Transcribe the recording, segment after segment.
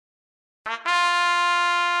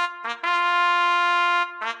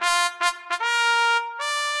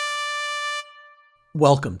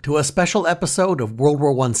Welcome to a special episode of World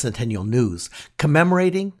War I Centennial News,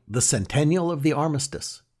 commemorating the centennial of the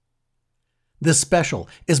armistice. This special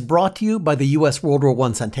is brought to you by the U.S. World War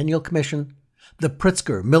I Centennial Commission, the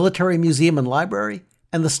Pritzker Military Museum and Library,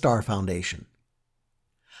 and the Starr Foundation.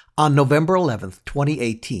 On November 11,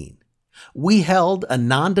 2018, we held a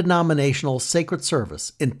non-denominational sacred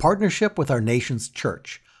service in partnership with our nation's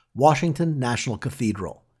church, Washington National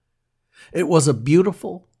Cathedral. It was a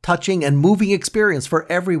beautiful, touching, and moving experience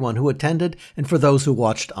for everyone who attended and for those who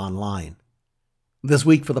watched online. This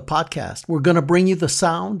week for the podcast, we're going to bring you the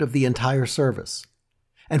sound of the entire service.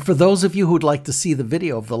 And for those of you who'd like to see the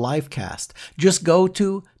video of the live cast, just go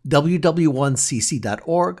to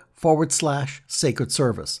ww1cc.org/sacred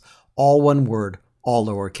service, all one word, all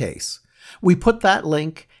lowercase. We put that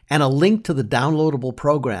link and a link to the downloadable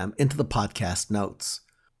program into the podcast notes.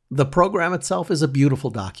 The program itself is a beautiful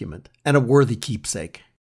document and a worthy keepsake.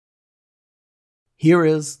 Here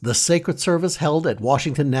is the sacred service held at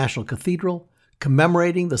Washington National Cathedral,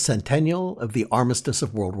 commemorating the centennial of the armistice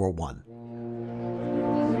of World War I.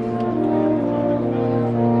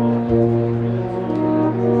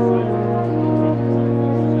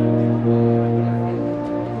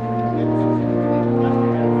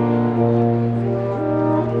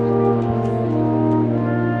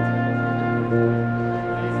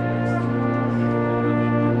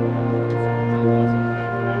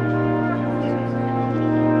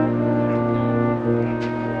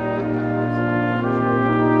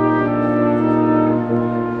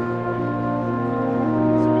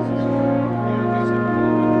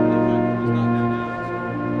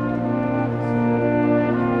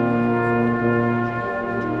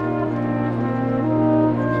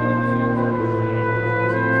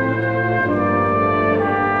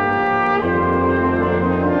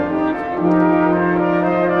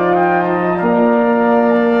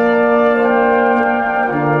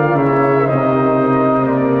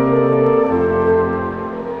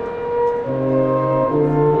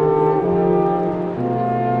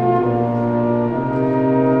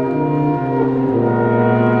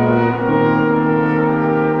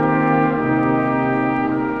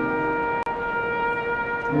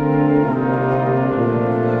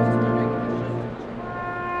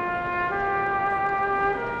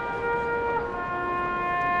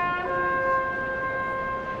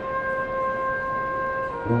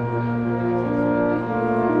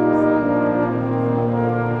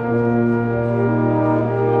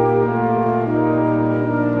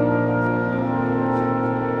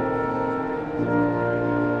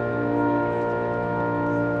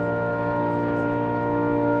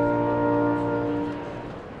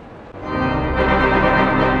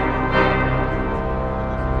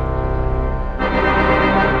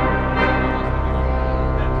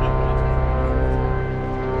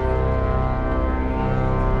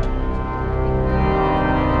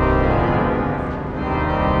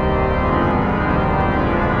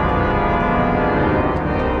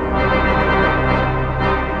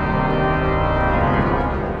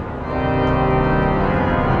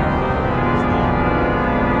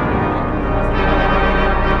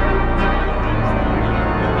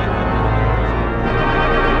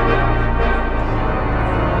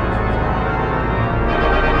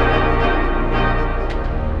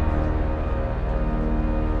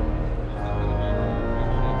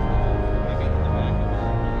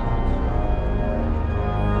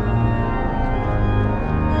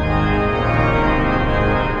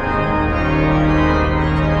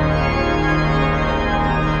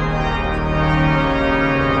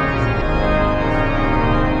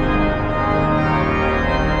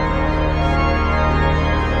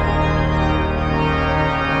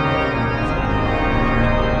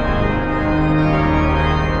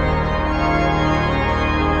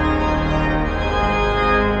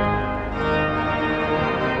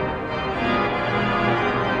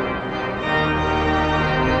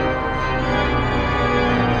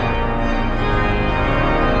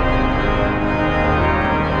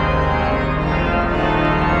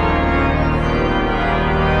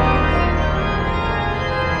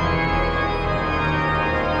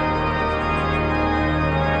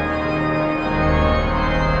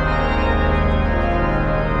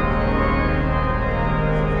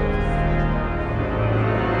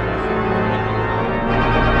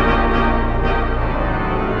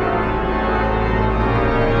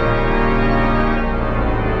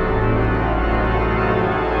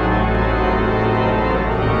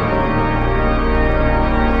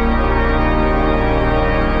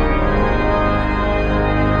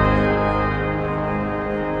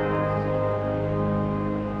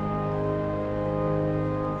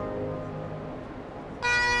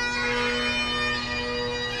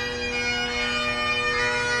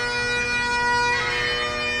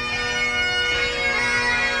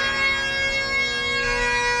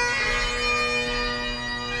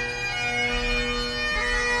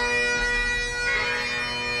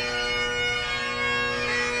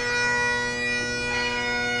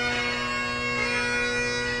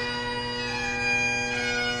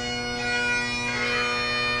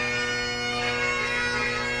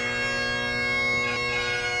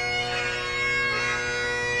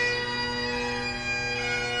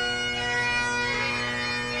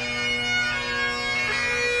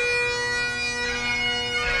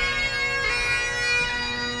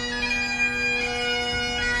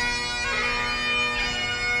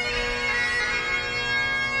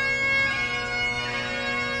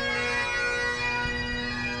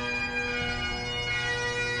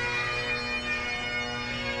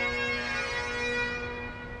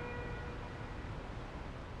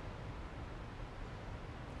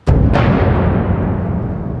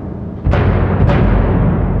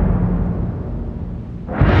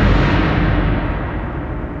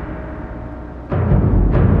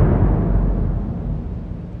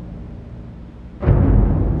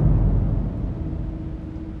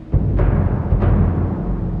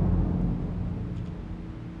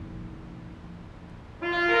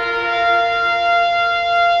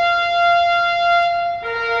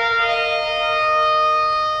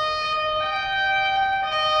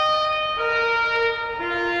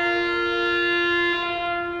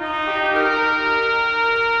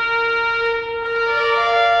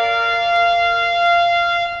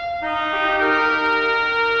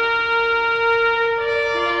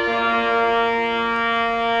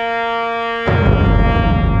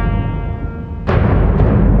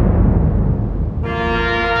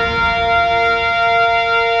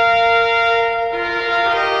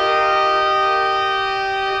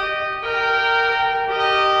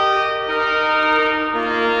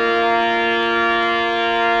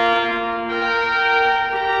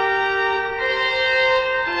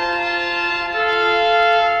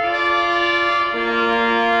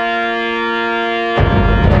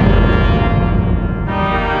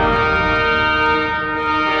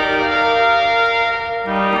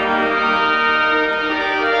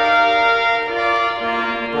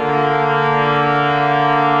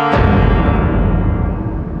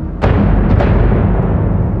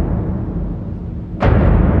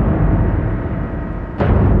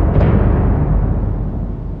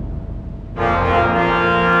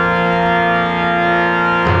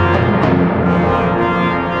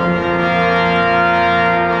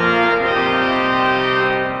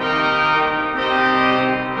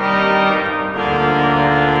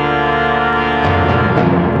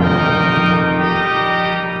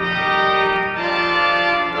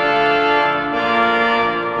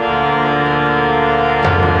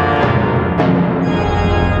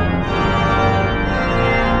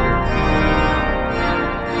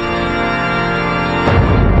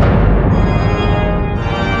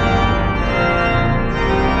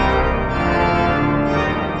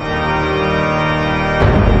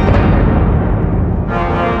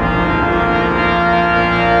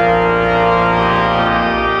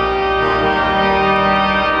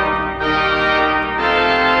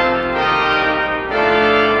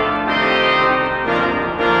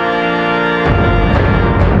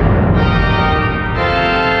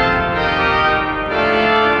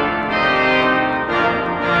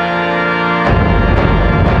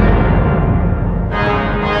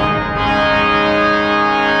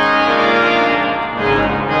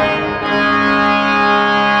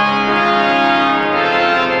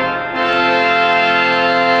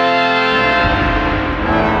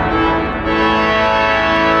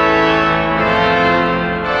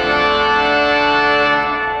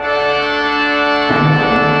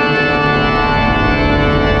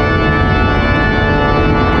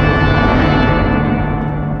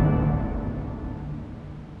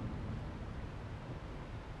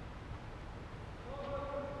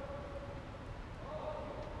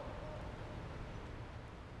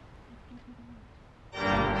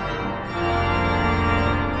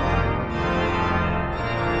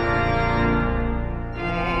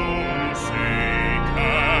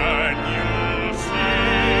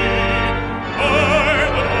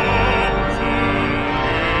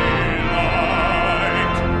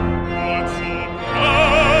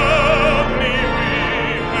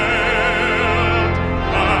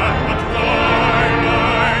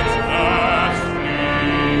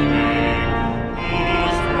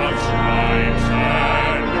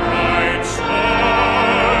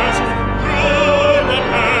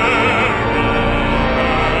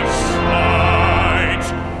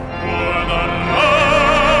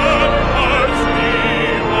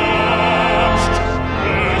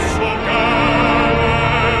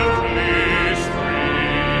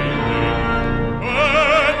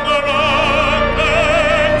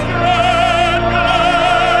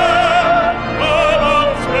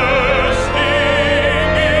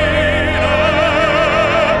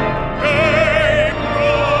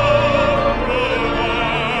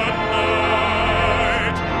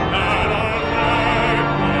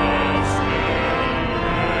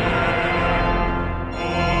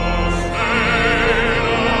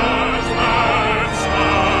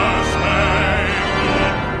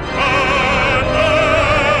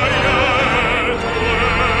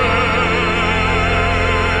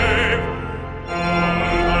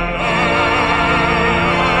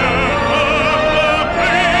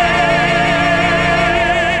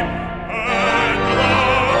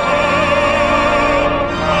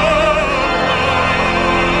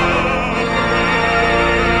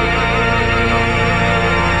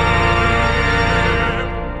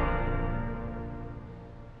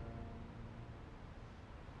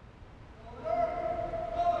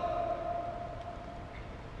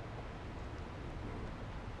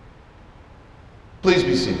 Please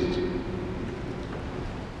be seated.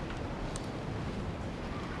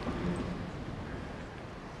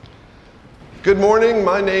 Good morning.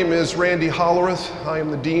 My name is Randy Hollerith. I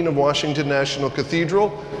am the Dean of Washington National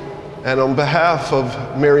Cathedral, and on behalf of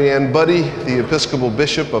Mary Ann Buddy, the Episcopal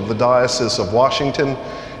Bishop of the Diocese of Washington,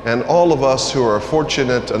 and all of us who are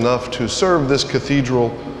fortunate enough to serve this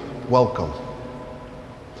cathedral, welcome.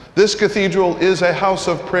 This cathedral is a house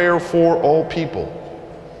of prayer for all people.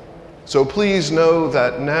 So please know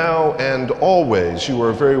that now and always you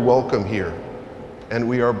are very welcome here, and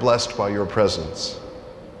we are blessed by your presence.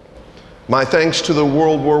 My thanks to the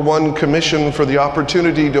World War I Commission for the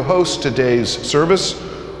opportunity to host today's service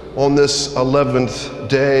on this 11th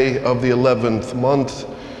day of the 11th month,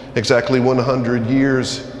 exactly 100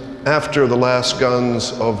 years after the last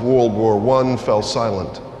guns of World War I fell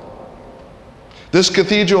silent. This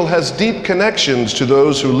cathedral has deep connections to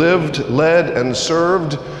those who lived, led, and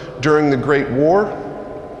served during the Great War.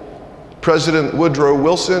 President Woodrow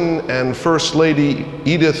Wilson and First Lady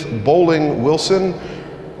Edith Bolling Wilson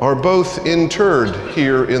are both interred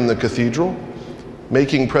here in the cathedral,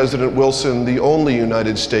 making President Wilson the only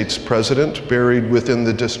United States president buried within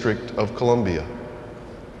the District of Columbia.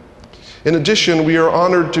 In addition, we are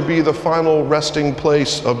honored to be the final resting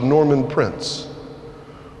place of Norman Prince,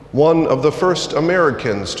 one of the first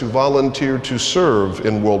Americans to volunteer to serve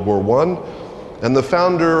in World War I, and the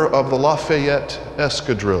founder of the Lafayette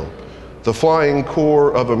Escadrille, the flying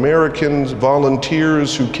corps of American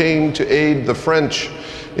volunteers who came to aid the French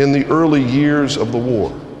in the early years of the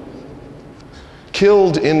war.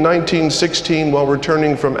 Killed in 1916 while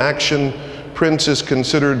returning from action, Prince is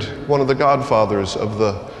considered one of the godfathers of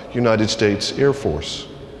the United States Air Force.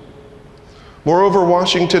 Moreover,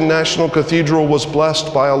 Washington National Cathedral was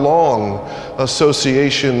blessed by a long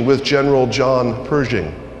association with General John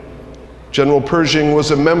Pershing. General Pershing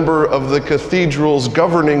was a member of the cathedral's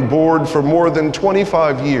governing board for more than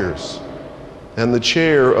 25 years and the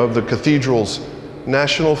chair of the cathedral's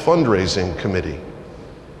National Fundraising Committee.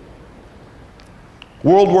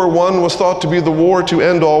 World War I was thought to be the war to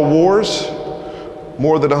end all wars.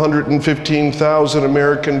 More than 115,000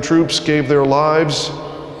 American troops gave their lives.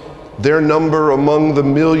 Their number among the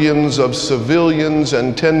millions of civilians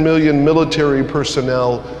and 10 million military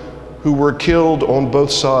personnel who were killed on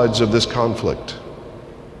both sides of this conflict.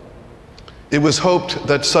 It was hoped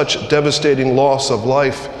that such devastating loss of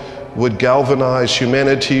life would galvanize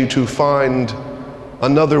humanity to find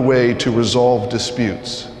another way to resolve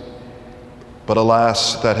disputes. But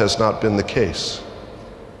alas, that has not been the case.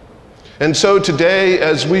 And so today,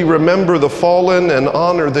 as we remember the fallen and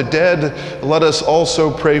honor the dead, let us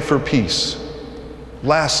also pray for peace,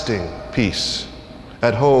 lasting peace,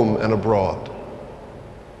 at home and abroad.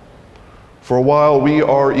 For while we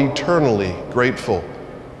are eternally grateful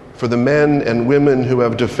for the men and women who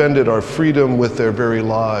have defended our freedom with their very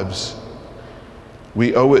lives,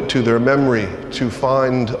 we owe it to their memory to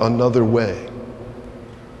find another way,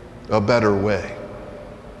 a better way.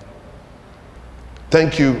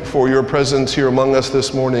 Thank you for your presence here among us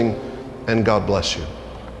this morning, and God bless you.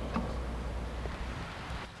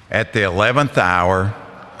 At the 11th hour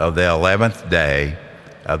of the 11th day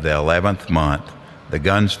of the 11th month, the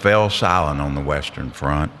guns fell silent on the Western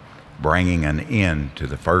Front, bringing an end to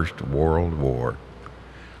the First World War.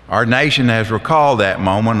 Our nation has recalled that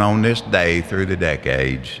moment on this day through the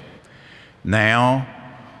decades. Now,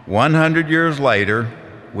 100 years later,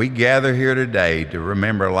 we gather here today to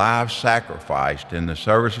remember lives sacrificed in the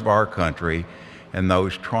service of our country and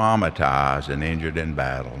those traumatized and injured in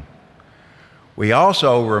battle. We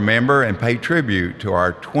also remember and pay tribute to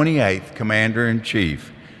our 28th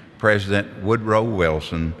Commander-in-Chief, President Woodrow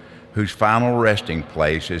Wilson, whose final resting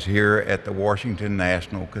place is here at the Washington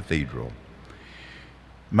National Cathedral.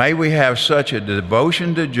 May we have such a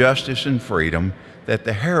devotion to justice and freedom that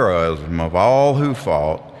the heroism of all who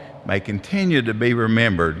fought may continue to be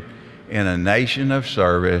remembered in a nation of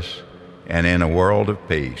service and in a world of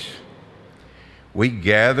peace. We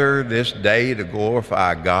gather this day to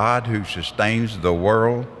glorify God who sustains the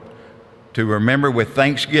world, to remember with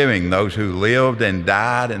thanksgiving those who lived and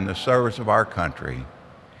died in the service of our country,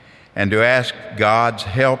 and to ask God's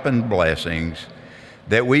help and blessings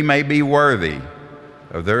that we may be worthy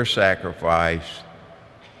of their sacrifice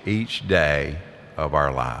each day of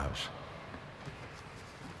our lives.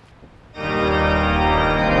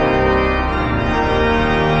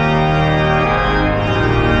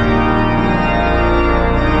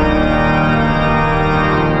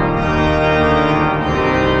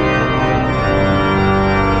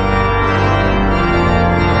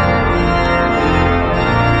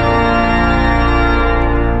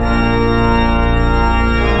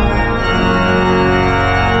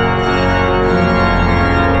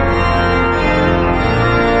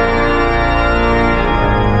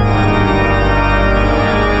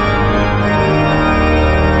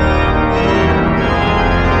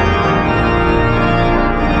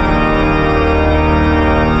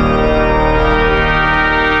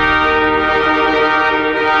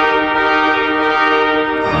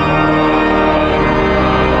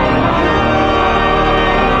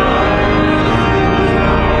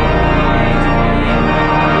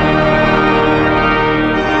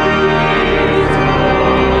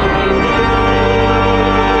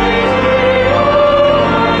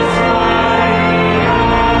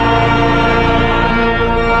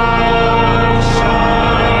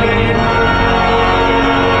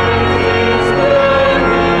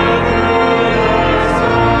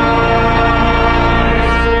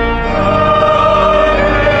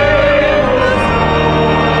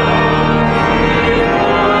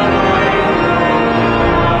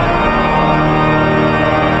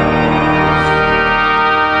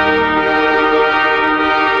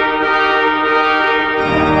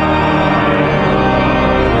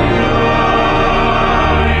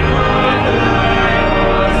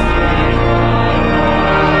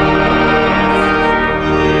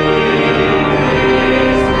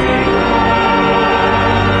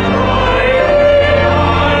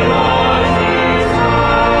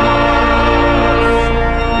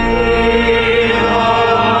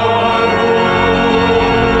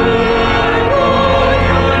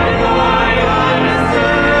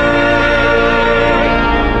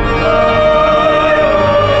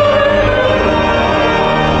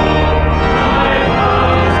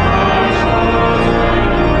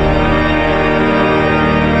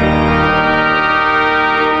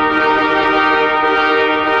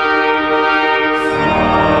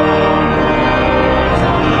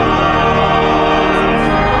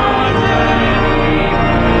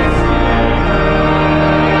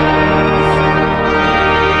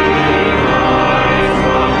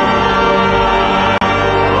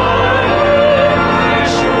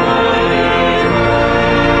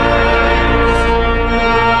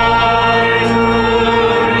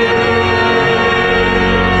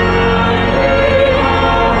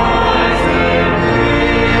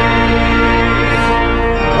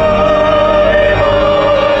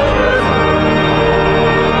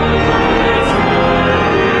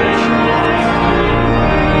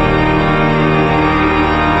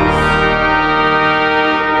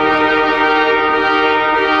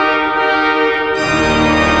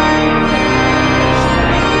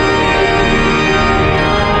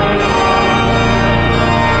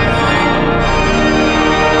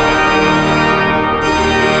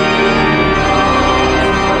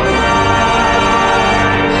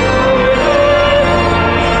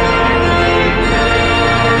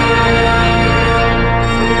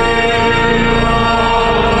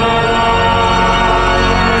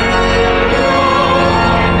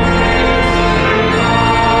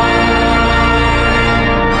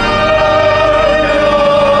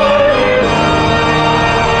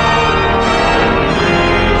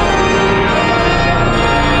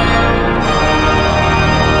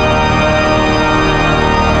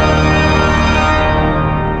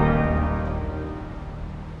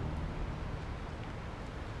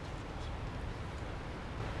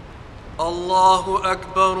 الله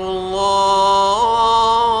أكبر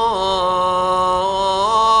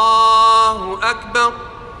الله أكبر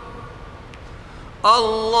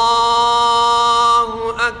الله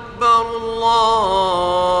أكبر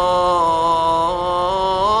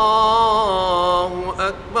الله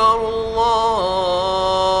أكبر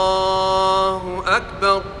الله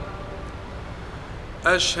أكبر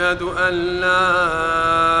أشهد أن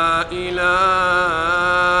لا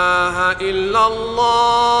إله إلا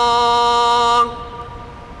الله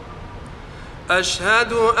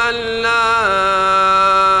أشهد أن لا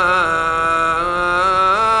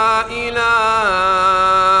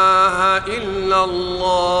إله إلا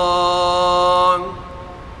الله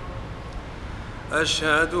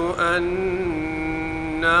أشهد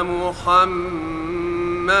أن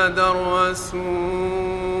محمدًا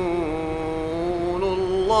رسول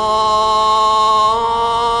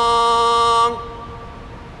الله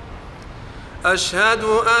أشهد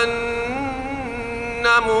أن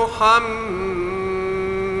محمدًا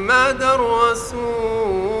رسول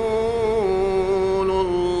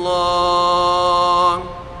الله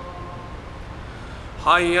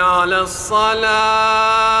حي على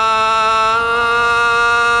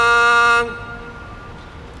الصلاة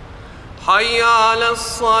حي على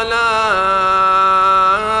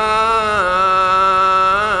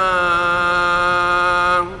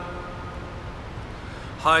الصلاة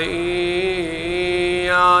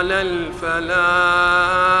حي على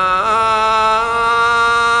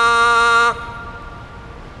الفلاح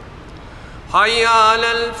حي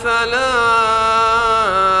على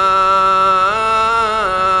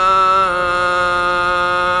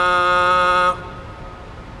الفلاح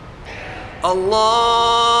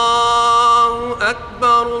الله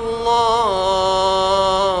أكبر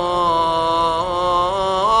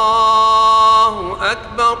الله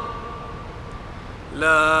أكبر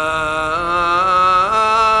لا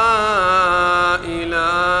إله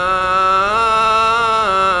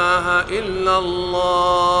إلا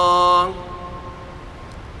الله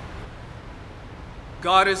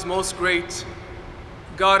God is most great.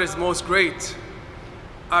 God is most great.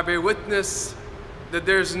 I bear witness that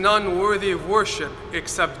there is none worthy of worship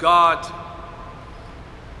except God.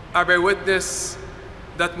 I bear witness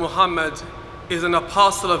that Muhammad is an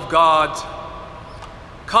apostle of God.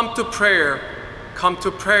 Come to prayer, come to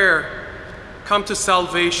prayer, come to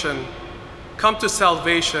salvation, come to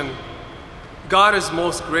salvation. God is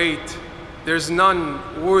most great. There's none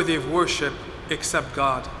worthy of worship except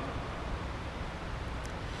God.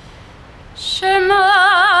 Shema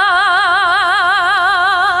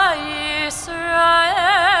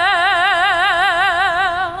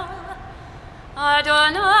Yisrael,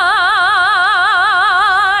 Adonai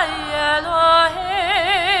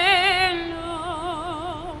Eloheinu,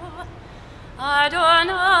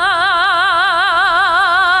 Adonai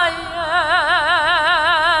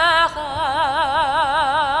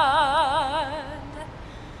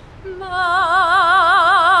Echad,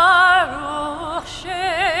 Baruch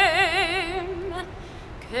Shem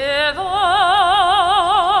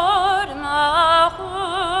Kevod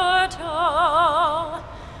Malchuto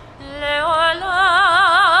Leolam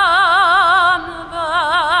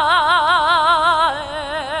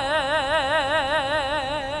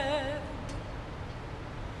Vaed.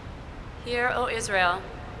 Hear, O Israel,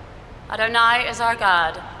 Adonai is our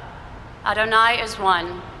God. Adonai is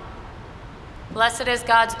one. Blessed is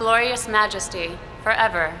God's glorious majesty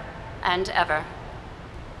forever and ever.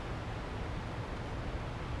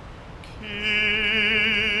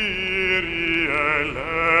 Kyrie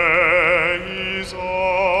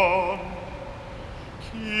eleison,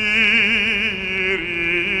 Kyrie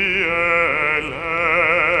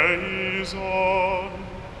eleison,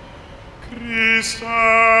 Christe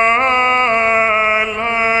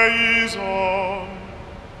eleison,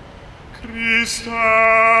 Christe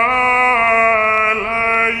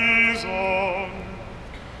eleison,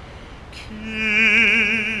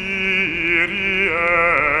 Kyrie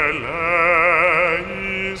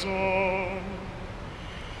eleison,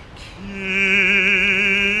 Kyrie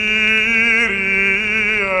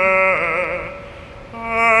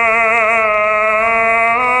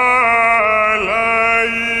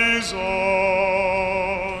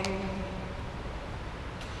eleison.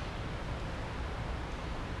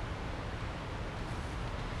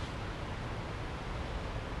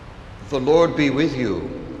 The Lord be with you.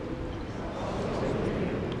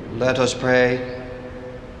 Let us pray.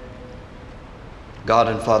 God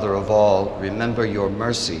and Father of all, remember your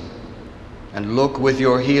mercy and look with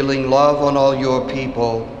your healing love on all your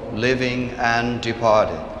people, living and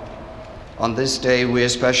departed. On this day, we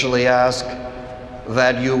especially ask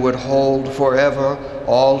that you would hold forever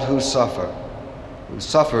all who suffer, who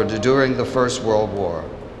suffered during the First World War,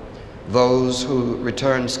 those who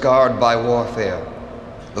returned scarred by warfare,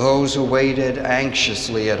 those who waited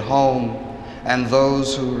anxiously at home, and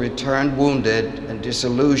those who returned wounded and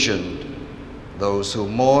disillusioned, those who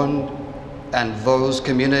mourned, and those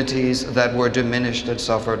communities that were diminished and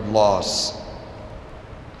suffered loss.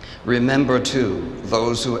 Remember, too,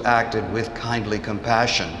 those who acted with kindly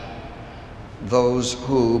compassion, those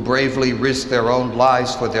who bravely risked their own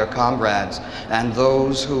lives for their comrades, and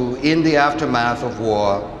those who, in the aftermath of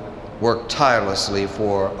war, worked tirelessly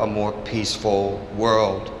for a more peaceful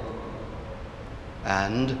world.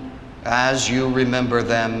 And as you remember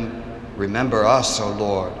them, remember us, O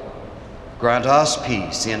Lord. Grant us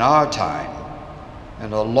peace in our time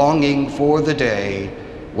and a longing for the day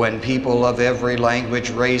when people of every language,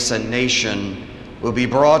 race, and nation will be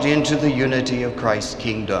brought into the unity of Christ's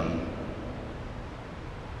kingdom.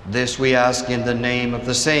 This we ask in the name of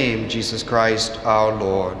the same Jesus Christ our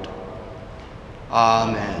Lord.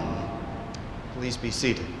 Amen. Please be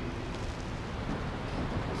seated.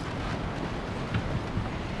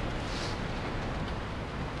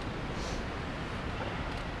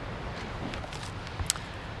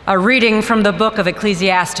 A reading from the book of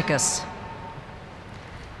Ecclesiasticus.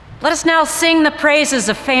 Let us now sing the praises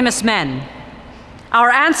of famous men, our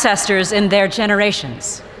ancestors in their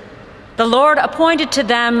generations. The Lord appointed to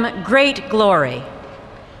them great glory,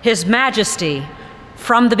 his majesty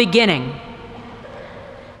from the beginning.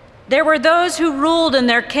 There were those who ruled in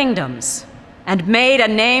their kingdoms and made a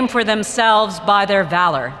name for themselves by their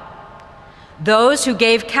valor, those who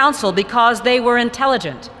gave counsel because they were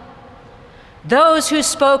intelligent, those who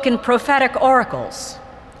spoke in prophetic oracles,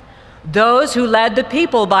 those who led the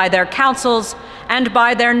people by their counsels and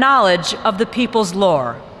by their knowledge of the people's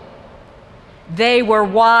lore. They were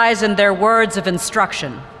wise in their words of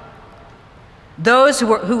instruction, those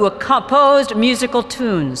who composed musical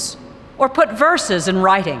tunes or put verses in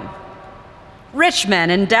writing, rich men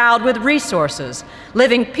endowed with resources,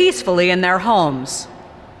 living peacefully in their homes.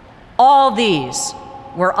 All these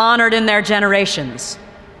were honored in their generations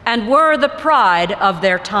and were the pride of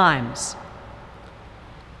their times.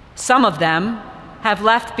 Some of them have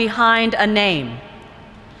left behind a name,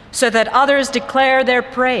 so that others declare their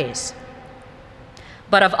praise.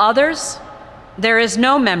 But of others, there is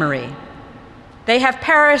no memory. They have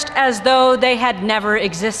perished as though they had never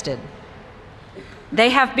existed. They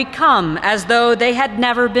have become as though they had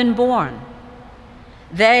never been born,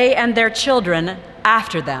 they and their children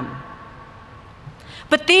after them.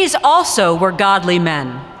 But these also were godly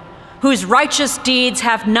men, whose righteous deeds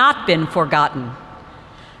have not been forgotten.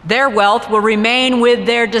 Their wealth will remain with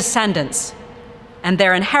their descendants, and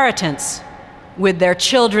their inheritance with their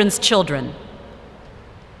children's children.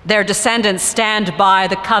 Their descendants stand by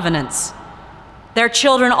the covenants, their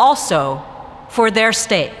children also for their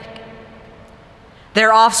sake.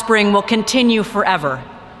 Their offspring will continue forever,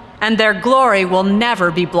 and their glory will never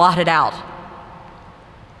be blotted out.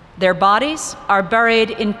 Their bodies are buried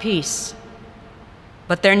in peace,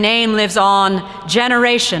 but their name lives on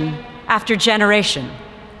generation after generation.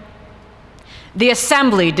 The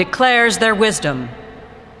assembly declares their wisdom,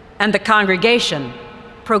 and the congregation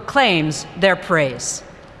proclaims their praise.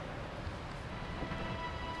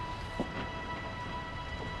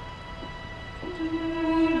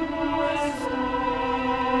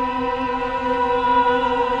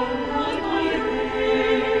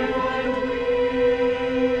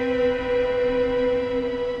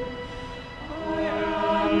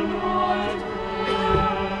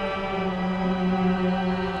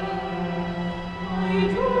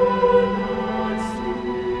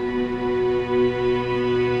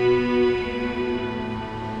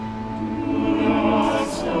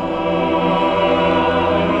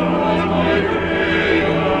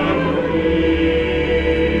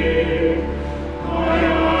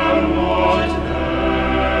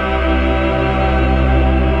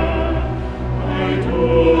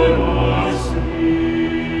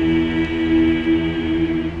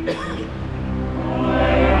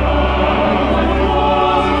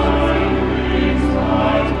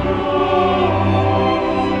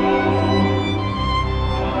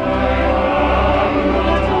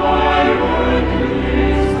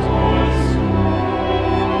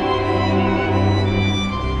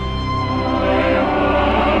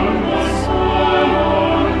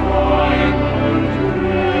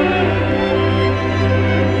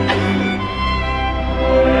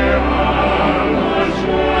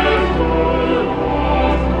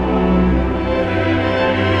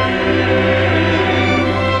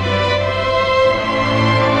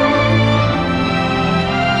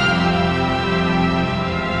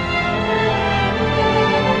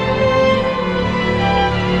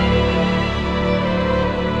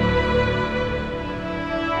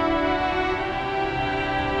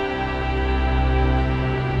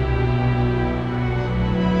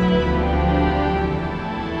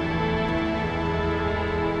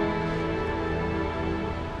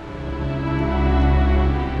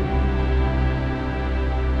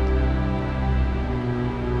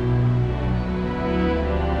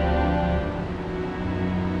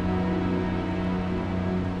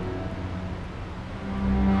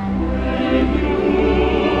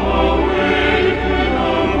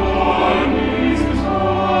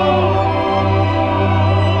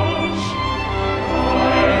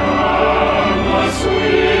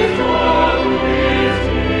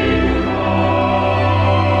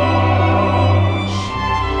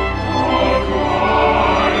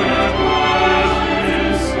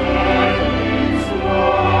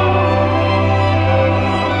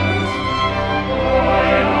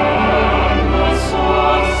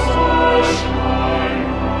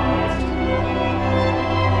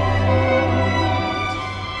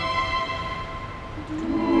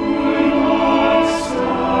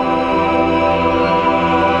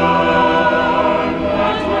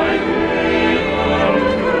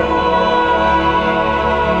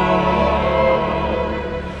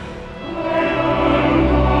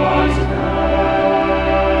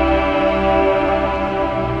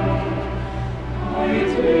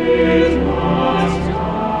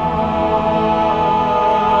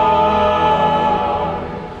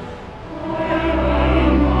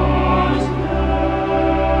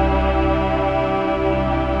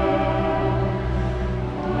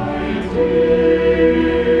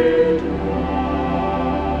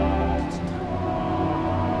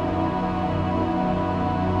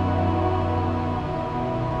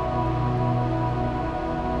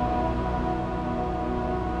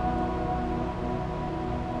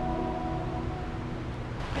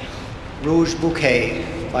 Rouge Bouquet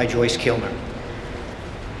by Joyce Kilmer.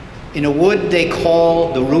 In a wood they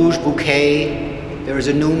call the Rouge Bouquet, there is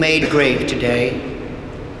a new-made grave today,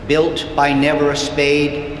 built by never a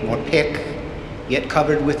spade nor pick, yet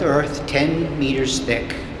covered with earth 10 meters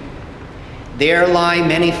thick. There lie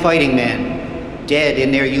many fighting men, dead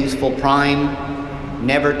in their youthful prime,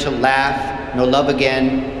 never to laugh, nor love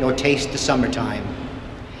again, nor taste the summertime.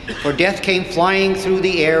 For death came flying through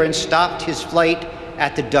the air and stopped his flight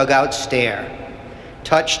at the dugout stair,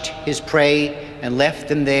 touched his prey and left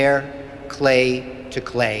them there, clay to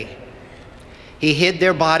clay. He hid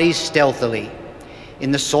their bodies stealthily.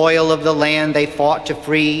 In the soil of the land they fought to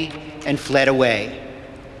free and fled away.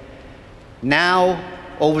 Now,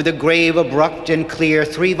 over the grave abrupt and clear,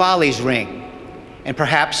 3 volleys ring, and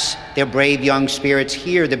perhaps their brave young spirits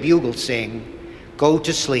hear the bugle sing, "Go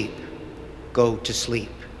to sleep, go to sleep."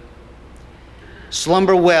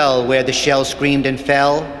 Slumber well where the shell screamed and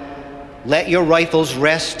fell. Let your rifles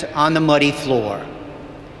rest on the muddy floor.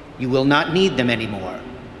 You will not need them anymore.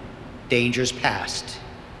 Danger's past.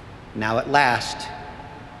 Now at last,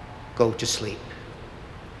 go to sleep.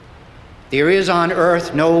 There is on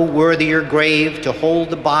earth no worthier grave to hold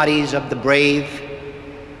the bodies of the brave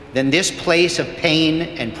than this place of pain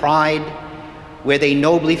and pride where they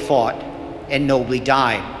nobly fought and nobly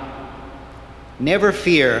died. Never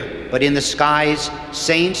fear, but in the skies,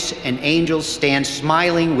 saints and angels stand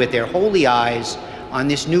smiling with their holy eyes on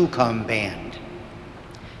this new-come band.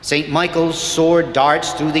 St. Michael's sword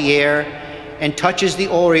darts through the air and touches the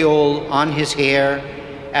aureole on his hair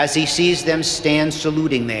as he sees them stand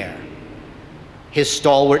saluting there. His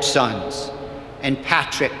stalwart sons, and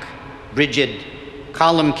Patrick, Brigid,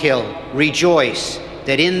 Columkill, rejoice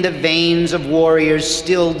that in the veins of warriors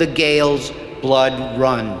still the Gael's blood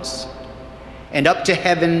runs. And up to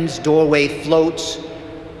heaven's doorway floats,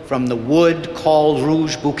 from the wood called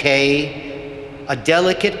Rouge Bouquet, a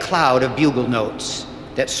delicate cloud of bugle notes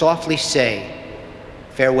that softly say,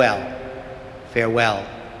 farewell, farewell.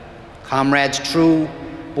 Comrades true,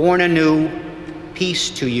 born anew, peace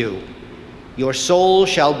to you. Your soul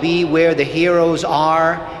shall be where the heroes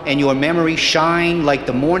are, and your memory shine like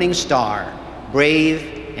the morning star,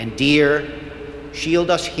 brave and dear. Shield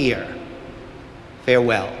us here.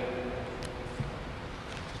 Farewell.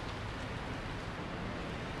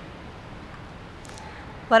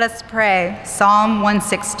 Let us pray Psalm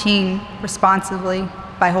 116 responsively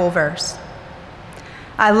by whole verse.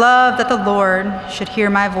 I love that the Lord should hear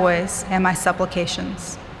my voice and my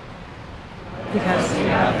supplications. Because he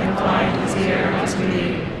hath inclined his ear unto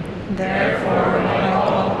me, therefore I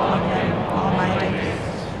call upon him all my days.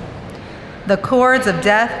 The cords of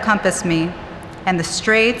death compassed me, and the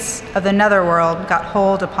straits of the netherworld got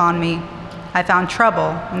hold upon me. I found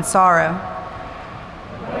trouble and sorrow.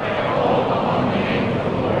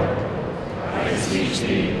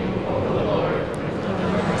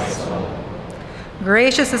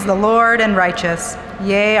 Gracious is the Lord and righteous.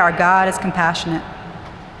 Yea, our God is compassionate.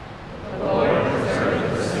 The Lord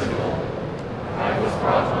preserveth the simple. I was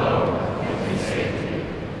brought low, and he saved me.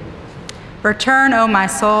 Return, O my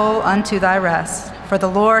soul, unto thy rest, for the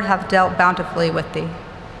Lord hath dealt bountifully with thee.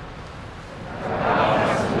 Thou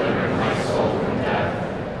hast delivered my soul from death,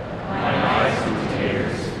 mine eyes from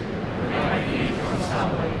tears, and my feet from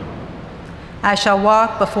stumbling. I shall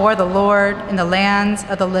walk before the Lord in the lands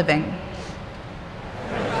of the living.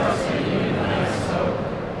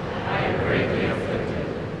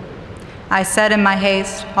 I said in my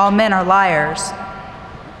haste, all men are liars.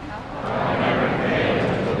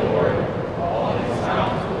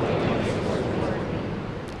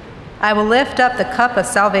 I will lift up the cup of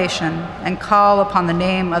salvation and call upon the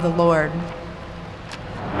name of the Lord.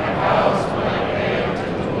 My vows will I pay unto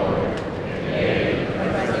the Lord, yea, in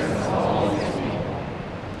the presence of all his people.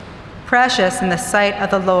 Precious in the sight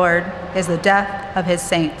of the Lord is the death of his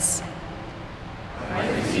saints. I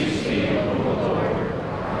beseech thee, O Lord,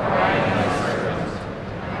 I am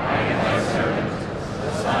thy servant,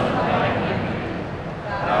 the son of thy handmaid.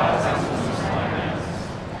 Thou hast loosed my hands.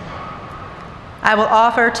 I will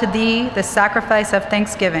offer to thee the sacrifice of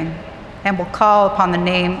thanksgiving and will call upon the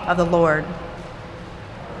name of the Lord. I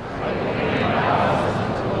will make my vows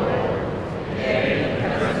unto the Lord, yea, in the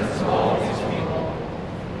presence of all his people,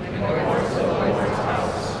 in the courts of the Lord's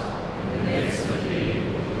house, in the midst of thee,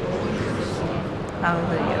 O Jerusalem.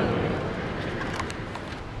 Hallelujah.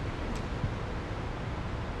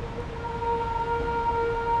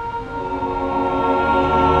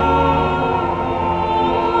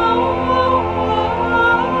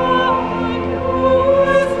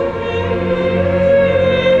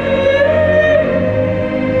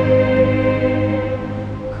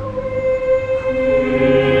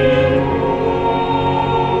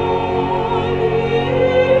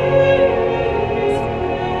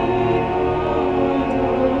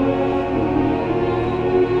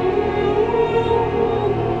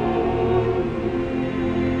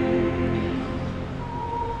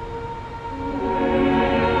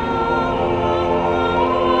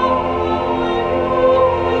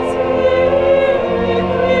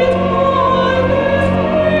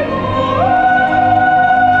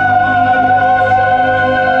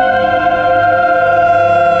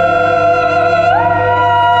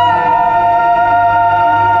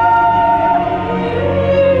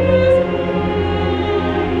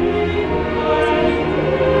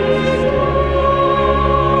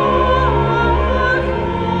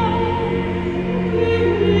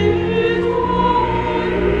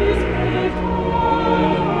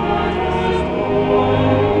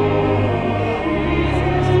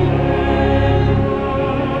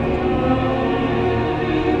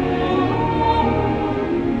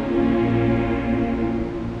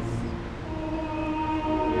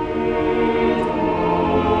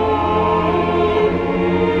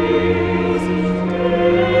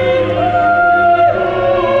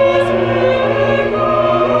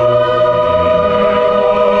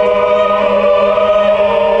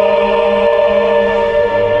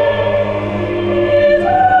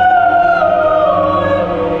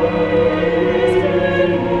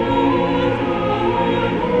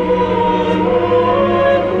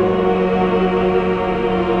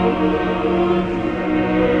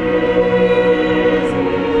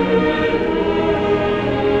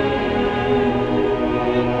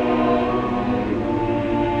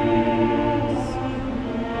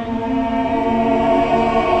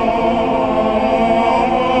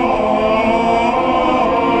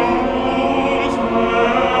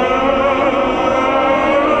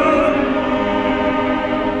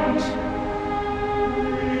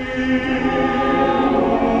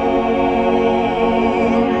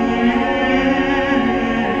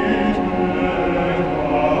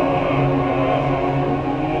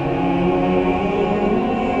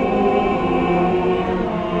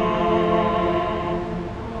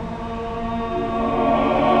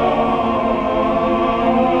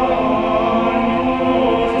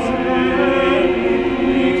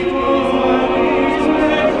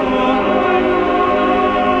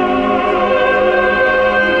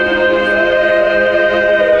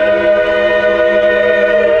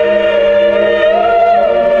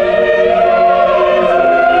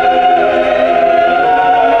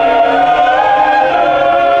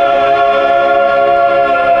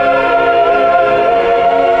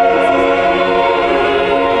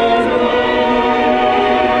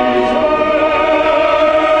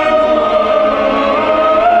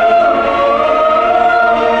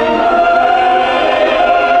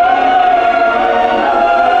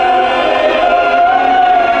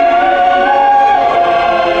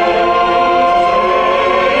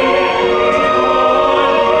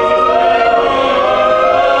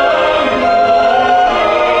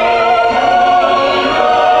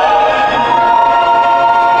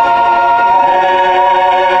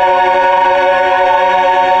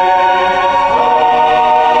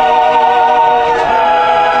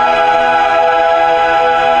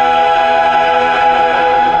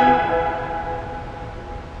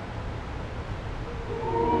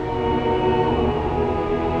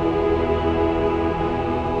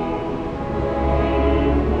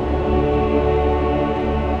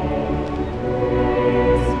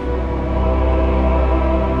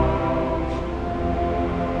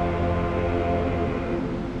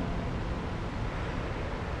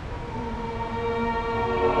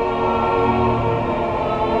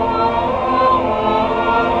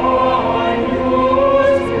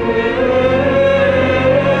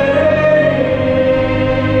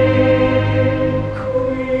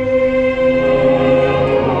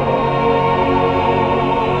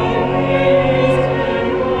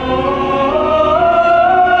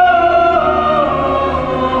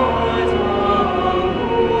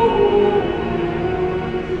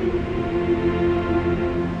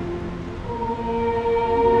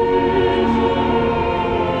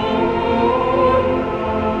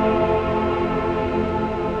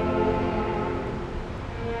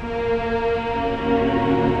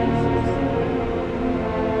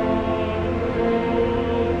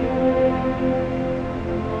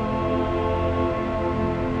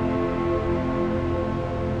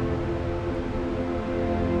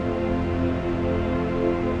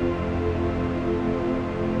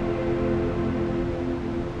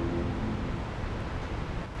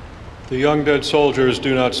 The Young Dead Soldiers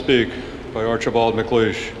Do Not Speak by Archibald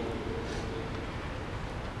MacLeish.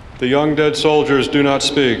 The young dead soldiers do not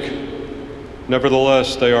speak.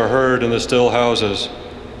 Nevertheless, they are heard in the still houses.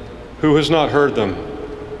 Who has not heard them?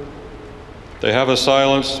 They have a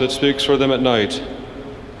silence that speaks for them at night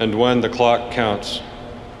and when the clock counts.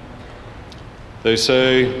 They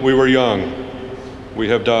say, "We were young. We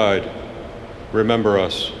have died. Remember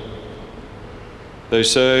us." They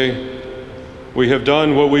say, "We have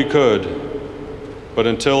done what we could, but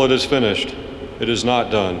until it is finished, it is not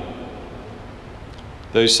done."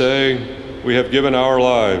 They say, "We have given our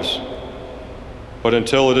lives, but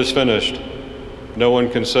until it is finished, no one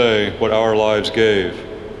can say what our lives gave."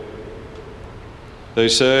 They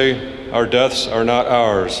say, "Our deaths are not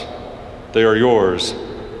ours, they are yours.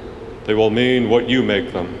 They will mean what you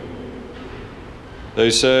make them."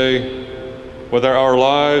 They say, "Whether our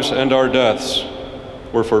lives and our deaths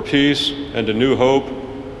were for peace and a new hope,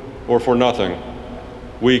 or for nothing,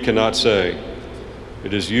 we cannot say.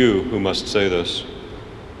 It is you who must say this."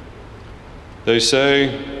 They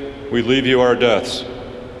say, "We leave you our deaths.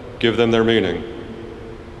 Give them their meaning.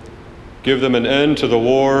 Give them an end to the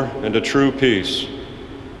war and a true peace.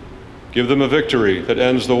 Give them a victory that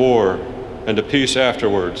ends the war and a peace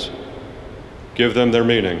afterwards. Give them their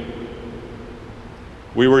meaning.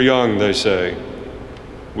 We were young," they say.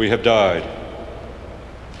 "We have died.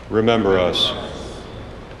 Remember us."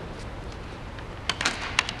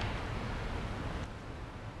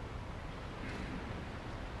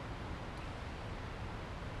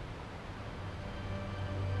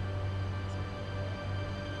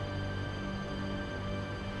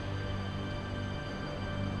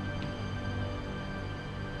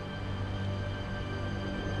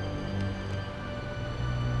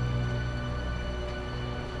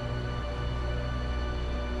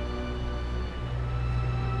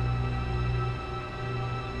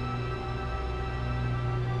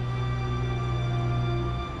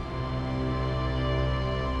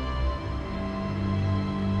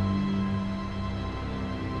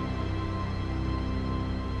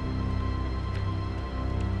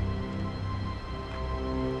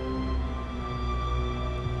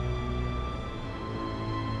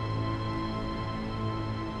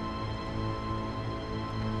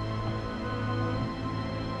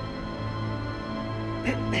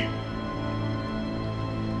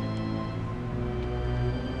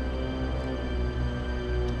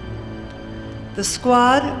 The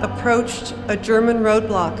squad approached a German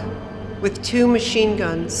roadblock with 2 machine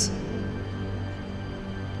guns.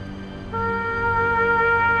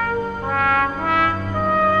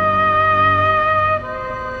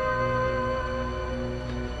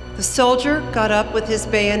 The soldier got up with his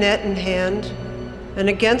bayonet in hand and,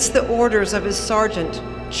 against the orders of his sergeant,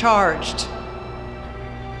 charged.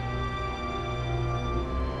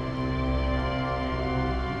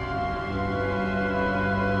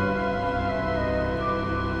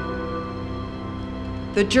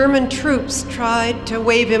 The German troops tried to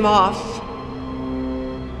wave him off.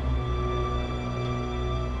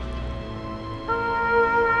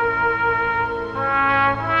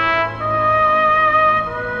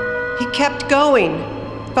 He kept going,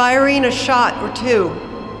 firing a shot or 2.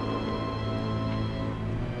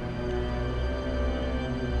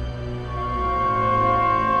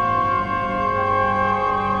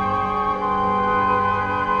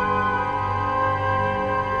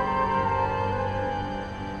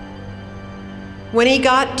 When he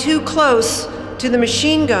got too close to the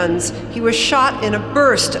machine guns, he was shot in a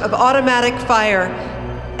burst of automatic fire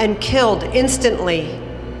and killed instantly.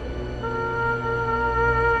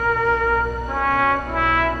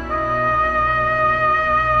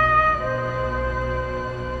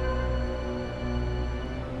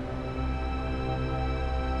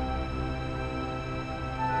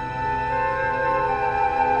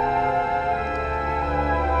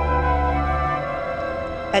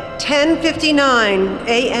 At 10:59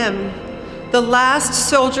 a.m., the last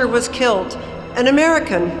soldier was killed, an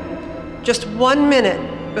American, just 1 minute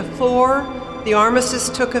before the armistice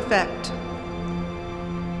took effect.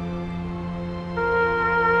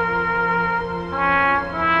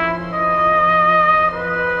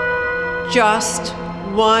 Just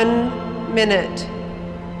 1 minute.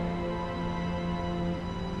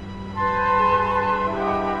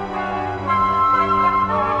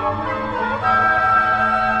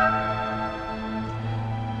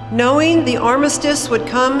 Knowing the armistice would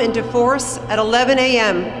come into force at 11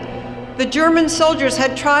 a.m., the German soldiers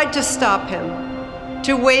had tried to stop him,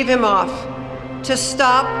 to wave him off, to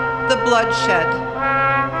stop the bloodshed.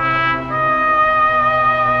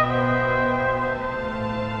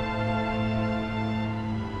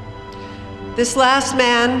 This last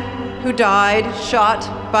man who died shot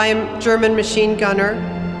by a German machine gunner.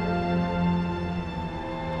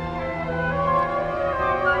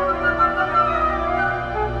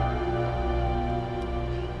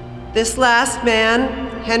 This last man,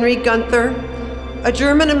 Henry Gunther, a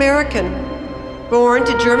German-American, born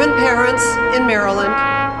to German parents in Maryland,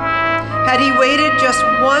 had he waited just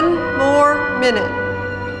one more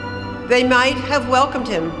minute, they might have welcomed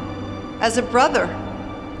him as a brother.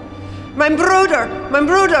 Mein Bruder, mein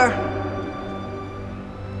Bruder!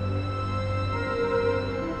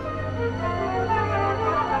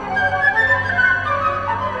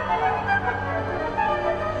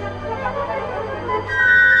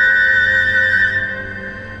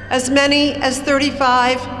 As many as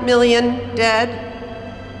 35 million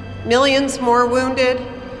dead, millions more wounded,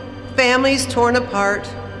 families torn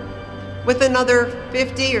apart, with another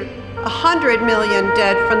 50 or 100 million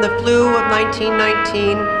dead from the flu of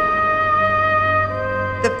 1919.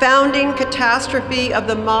 The founding catastrophe of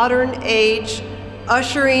the modern age,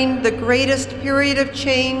 ushering the greatest period of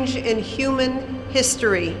change in human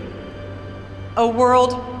history, a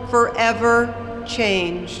world forever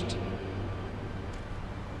changed.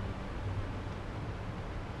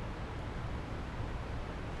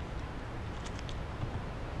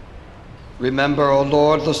 Remember, O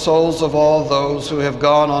Lord, the souls of all those who have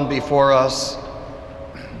gone on before us,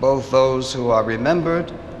 both those who are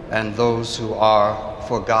remembered and those who are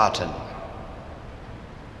forgotten.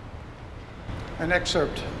 An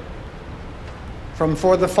excerpt from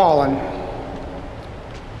For the Fallen,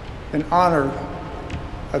 in honor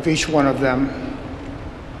of each one of them.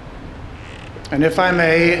 And if I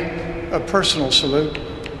may, a personal salute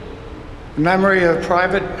in memory of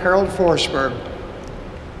Private Harold Forsberg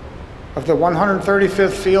of the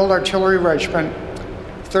 135th Field Artillery Regiment,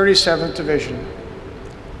 37th Division.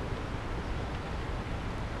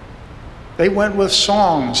 They went with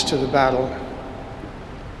songs to the battle.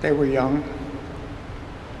 They were young,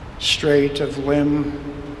 straight of limb,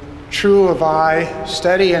 true of eye,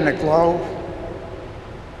 steady and aglow.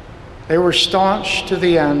 They were staunch to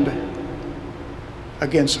the end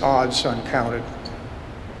against odds uncounted.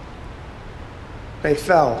 They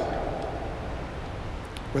fell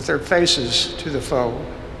with their faces to the foe.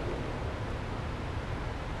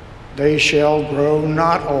 They shall grow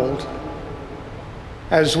not old,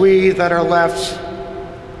 as we that are left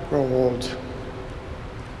grow old.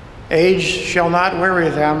 Age shall not weary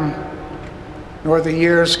them, nor the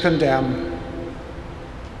years condemn.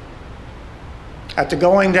 At the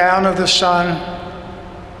going down of the sun,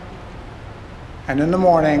 and in the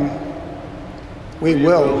morning, we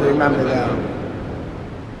will remember them.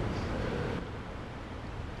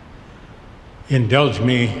 Indulge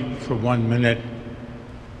me for 1 minute,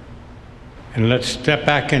 and let's step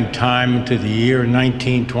back in time to the year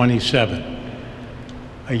 1927.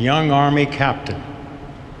 A young Army captain,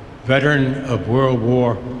 veteran of World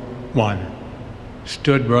War I,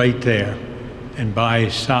 stood right there, and by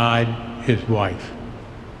his side, his wife.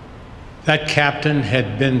 That captain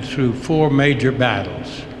had been through 4 major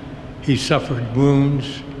battles. He suffered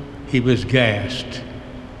wounds, he was gassed,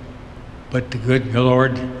 but the good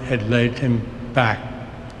Lord had led him back.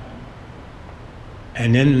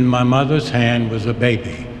 And in my mother's hand was a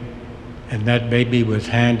baby, and that baby was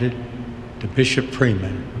handed to Bishop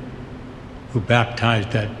Freeman, who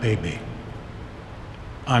baptized that baby.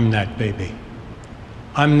 I'm that baby.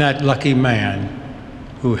 I'm that lucky man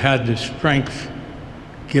who had the strength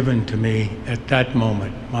given to me at that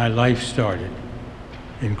moment. My life started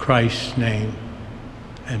in Christ's name,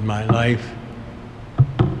 and my life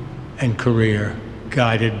and career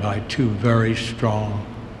guided by 2 very strong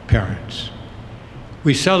parents.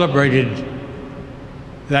 We celebrated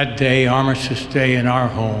that day, Armistice Day, in our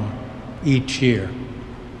home each year.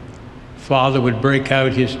 Father would break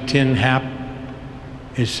out his tin hat,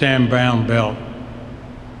 his Sam Browne belt,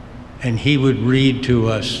 and he would read to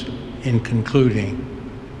us in concluding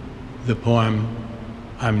the poem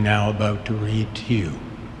I'm now about to read to you.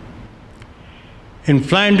 In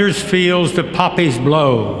Flanders fields the poppies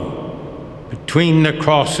blow, between the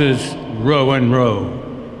crosses, row and row,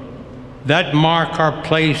 that mark our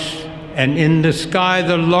place, and in the sky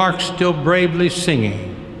the larks still bravely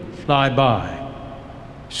singing fly by,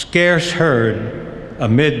 scarce heard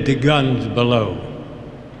amid the guns below.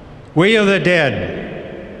 We are the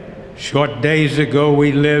dead. Short days ago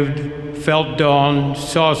we lived, felt dawn,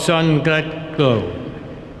 saw sunset glow,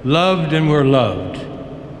 loved and were loved,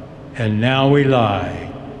 and now we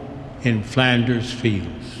lie in Flanders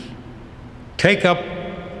fields. Take up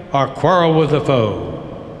our quarrel with the foe.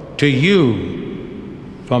 To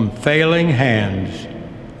you, from failing hands,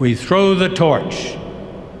 we throw the torch.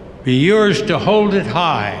 Be yours to hold it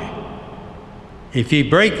high, If ye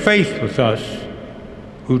break faith with us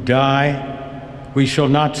who die, we shall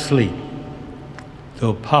not sleep,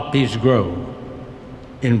 though poppies grow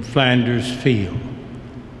in Flanders field.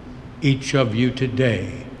 Each of you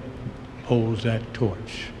today holds that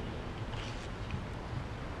torch.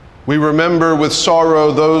 We remember with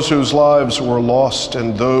sorrow those whose lives were lost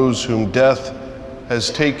and those whom death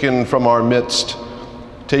has taken from our midst,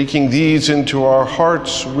 taking these into our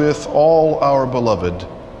hearts with all our beloved.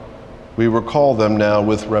 We recall them now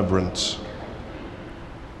with reverence.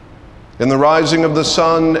 In the rising of the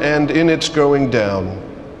sun and in its going down,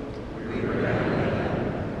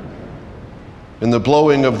 in the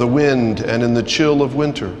blowing of the wind and in the chill of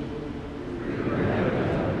winter,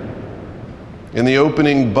 in the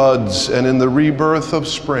opening buds and in the rebirth of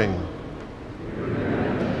spring,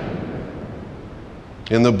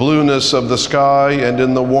 in the blueness of the sky and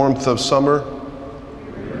in the warmth of summer,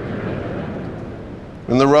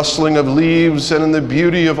 in the rustling of leaves and in the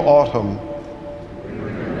beauty of autumn,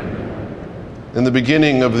 in the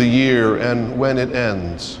beginning of the year and when it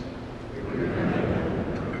ends,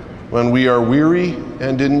 when we are weary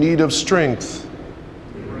and in need of strength,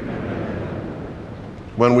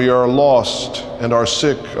 when we are lost and are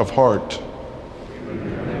sick of heart,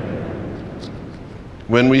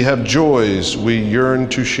 when we have joys we yearn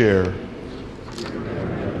to share.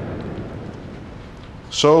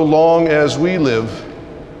 So long as we live,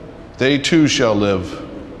 they too shall live,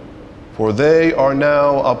 for they are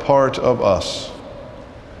now a part of us.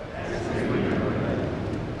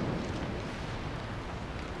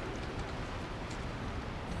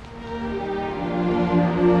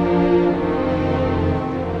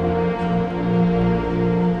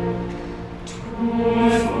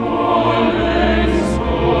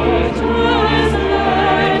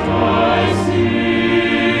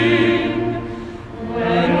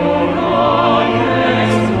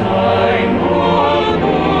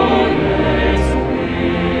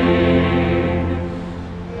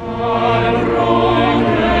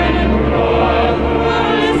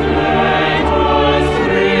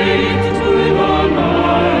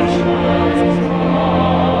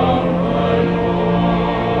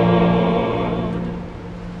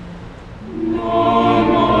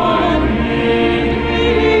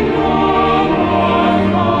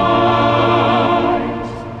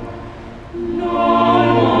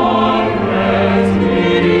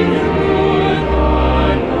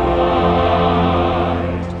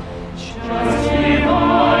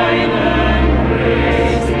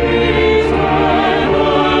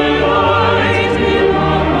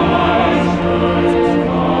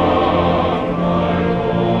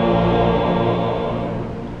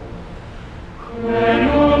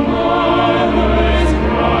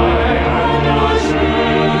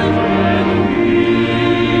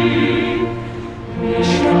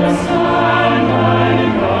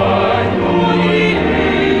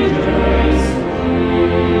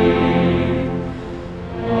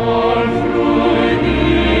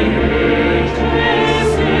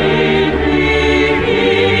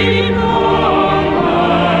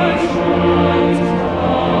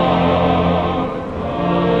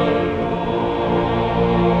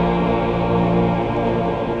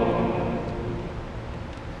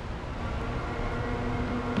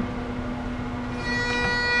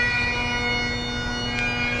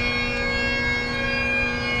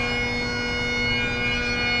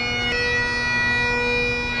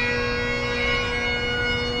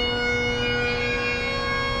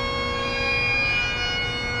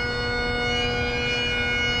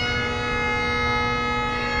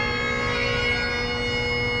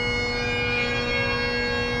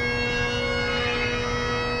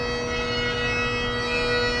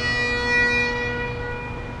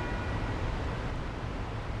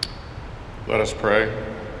 Let us pray.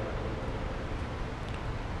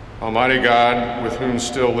 Almighty God, with whom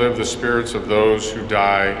still live the spirits of those who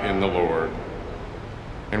die in the Lord,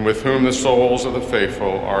 and with whom the souls of the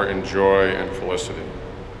faithful are in joy and felicity,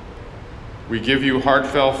 we give you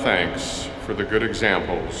heartfelt thanks for the good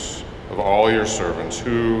examples of all your servants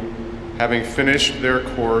who, having finished their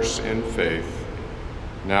course in faith,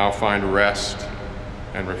 now find rest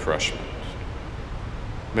and refreshment.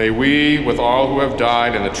 May we, with all who have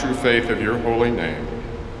died in the true faith of your holy name,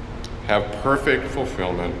 have perfect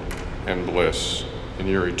fulfillment and bliss in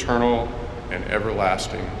your eternal and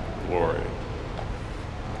everlasting glory.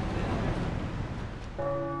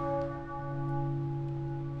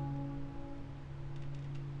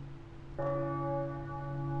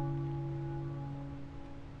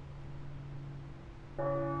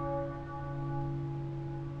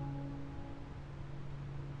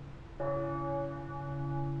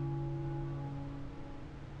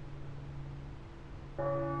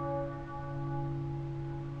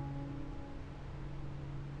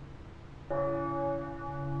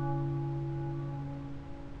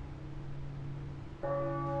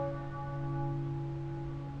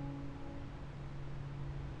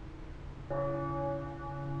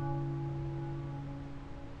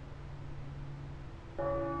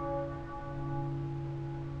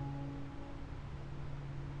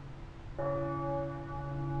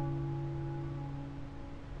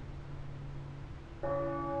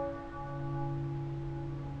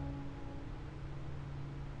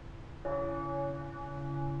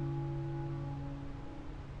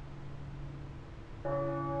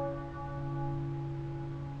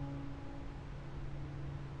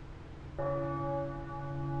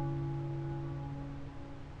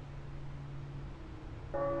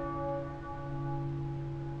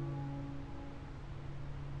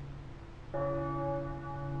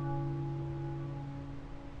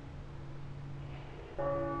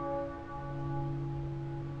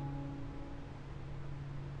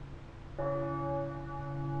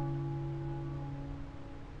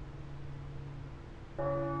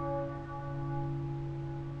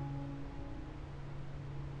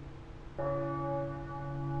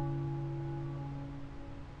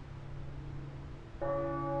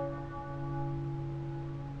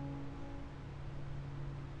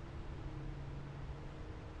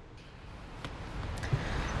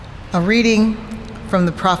 A reading from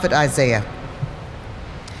the prophet Isaiah.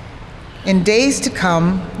 In days to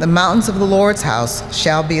come, the mountains of the Lord's house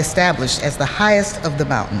shall be established as the highest of the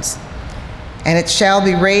mountains, and it shall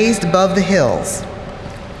be raised above the hills.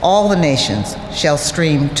 All the nations shall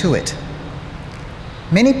stream to it.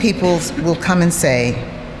 Many peoples will come and say,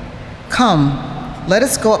 "Come, let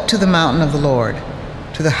us go up to the mountain of the Lord,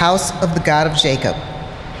 to the house of the God of Jacob,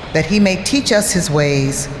 that he may teach us his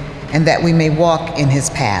ways, and that we may walk in his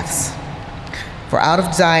paths. For out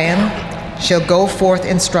of Zion shall go forth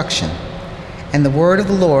instruction, and the word of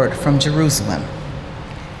the Lord from Jerusalem.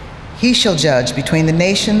 He shall judge between the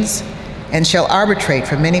nations, and shall arbitrate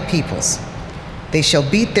for many peoples. They shall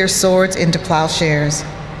beat their swords into plowshares,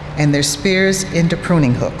 and their spears into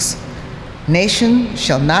pruning hooks. Nation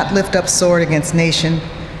shall not lift up sword against nation,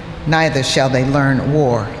 neither shall they learn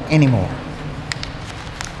war anymore."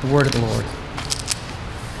 The word of the Lord.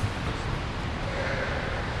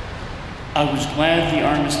 I was glad the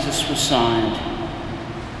armistice was signed,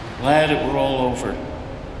 glad it were all over.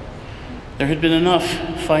 There had been enough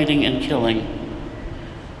fighting and killing,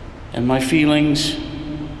 and my feelings,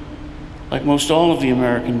 like most all of the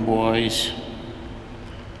American boys,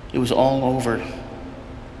 it was all over,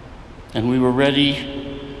 and we were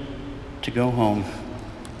ready to go home.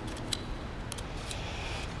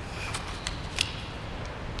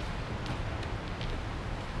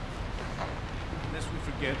 Lest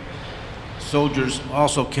we forget, soldiers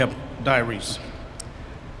also kept diaries.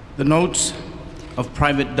 The notes of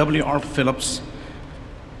Private W.R. Phillips,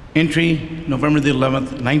 entry November the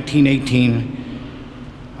 11th, 1918,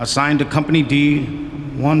 assigned to Company D,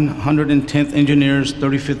 110th Engineers,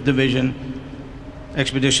 35th Division,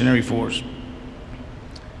 Expeditionary Force.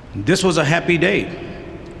 This was a happy day.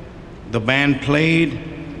 The band played,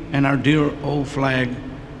 and our dear old flag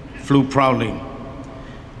flew proudly.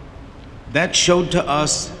 That showed to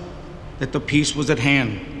us that the peace was at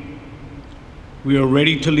hand. We are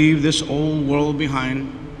ready to leave this old world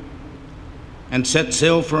behind and set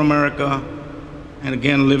sail for America and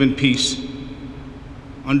again live in peace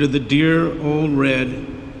under the dear old red,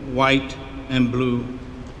 white, and blue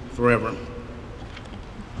forever.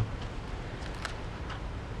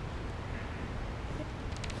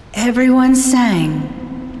 Everyone sang.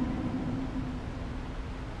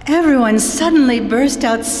 Everyone suddenly burst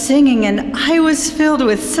out singing, and I was filled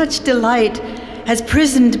with such delight as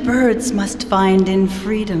prisoned birds must find in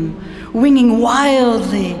freedom, winging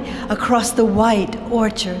wildly across the white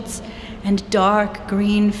orchards and dark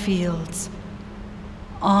green fields,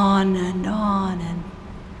 on and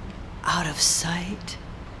out of sight.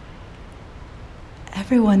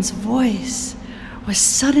 Everyone's voice was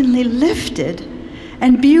suddenly lifted,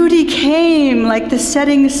 and beauty came like the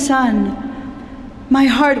setting sun. My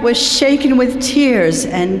heart was shaken with tears,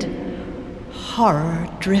 and horror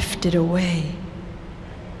drifted away.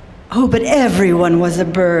 Oh, but everyone was a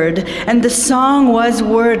bird, and the song was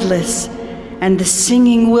wordless, and the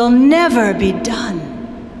singing will never be done.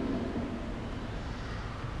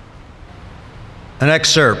 An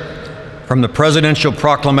excerpt from the Presidential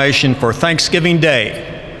Proclamation for Thanksgiving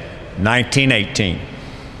Day, 1918.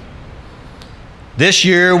 This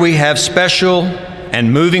year we have special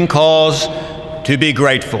and moving cause to be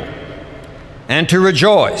grateful and to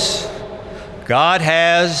rejoice. God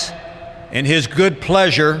has in his good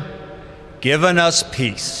pleasure, given us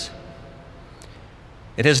peace.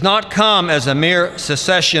 It has not come as a mere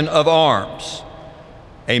cessation of arms,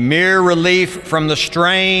 a mere relief from the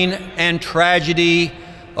strain and tragedy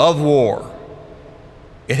of war.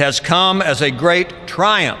 It has come as a great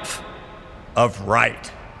triumph of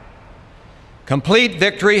right. Complete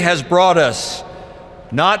victory has brought us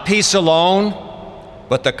not peace alone,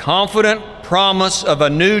 but the confident promise of a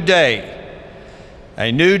new day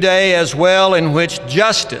as well, in which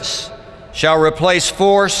justice shall replace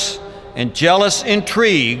force and jealous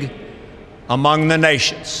intrigue among the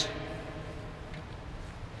nations.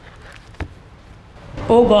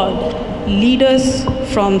 O God, lead us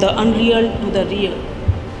from the unreal to the real.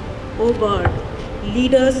 O God,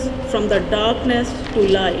 lead us from the darkness to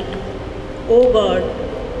light. O God,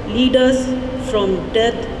 lead us from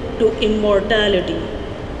death to immortality.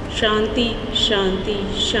 Shanti, Shanti,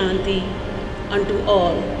 Shanti unto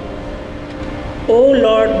all. O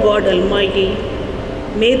Lord God Almighty,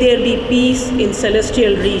 may there be peace in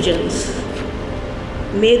celestial regions.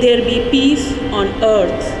 May there be peace on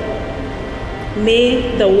earth.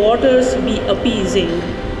 May the waters be appeasing.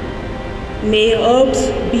 May herbs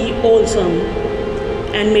be wholesome,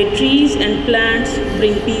 and may trees and plants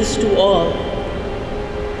bring peace to all.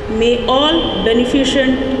 May all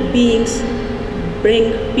beneficent beings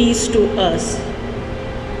bring peace to us.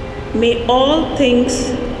 May all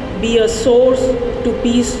things be a source to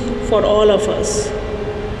peace for all of us.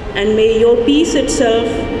 And may your peace itself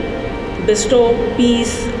bestow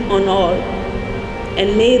peace on all.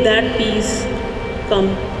 And may that peace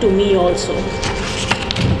come to me also.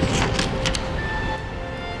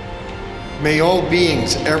 May all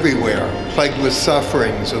beings everywhere plagued with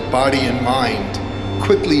sufferings of body and mind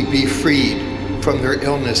quickly be freed from their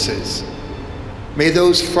illnesses. May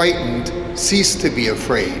those frightened cease to be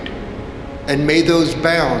afraid, and may those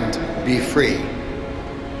bound be free.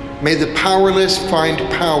 May the powerless find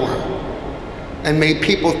power, and may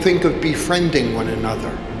people think of befriending one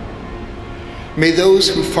another. May those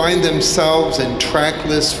who find themselves in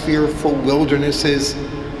trackless, fearful wildernesses,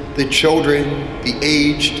 the children, the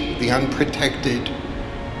aged, the unprotected,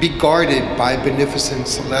 be guarded by beneficent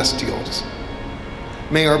celestials.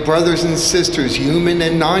 May our brothers and sisters, human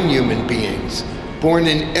and non-human beings, born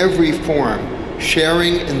in every form,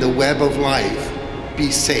 sharing in the web of life,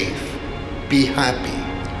 be safe, be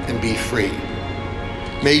happy, and be free.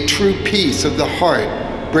 May true peace of the heart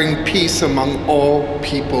bring peace among all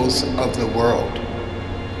peoples of the world.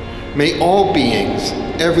 May all beings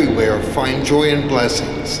everywhere find joy and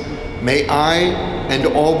blessings. May I and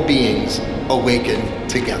all beings awaken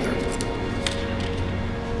together.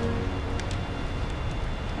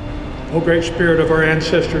 O great spirit of our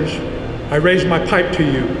ancestors, I raise my pipe to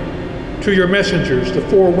you, to your messengers, the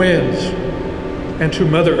four winds, and to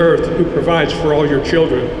Mother Earth, who provides for all your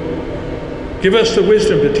children. Give us the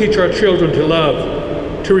wisdom to teach our children to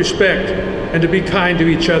love, to respect, and to be kind to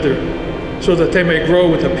each other, so that they may grow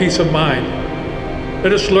with a peace of mind.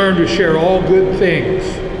 Let us learn to share all good things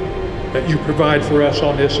that you provide for us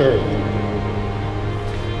on this earth.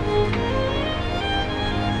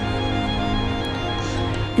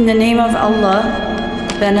 In the name of Allah,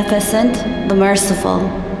 Beneficent, the Merciful,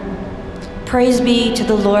 praise be to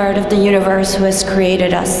the Lord of the universe who has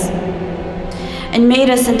created us and made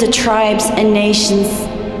us into tribes and nations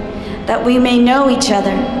that we may know each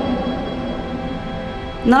other,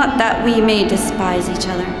 not that we may despise each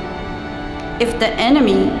other. If the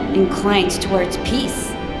enemy inclines towards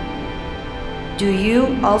peace, do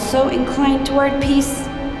you also incline toward peace?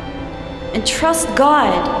 And trust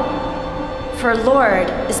God, for Lord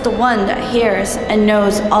is the one that hears and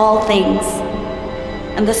knows all things.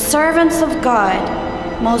 And the servants of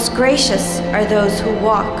God, most gracious are those who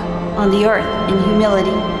walk on the earth in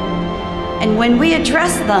humility. And when we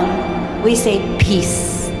address them, we say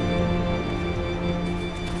peace.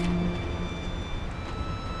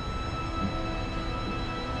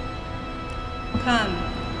 Come,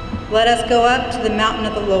 let us go up to the mountain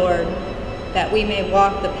of the Lord, that we may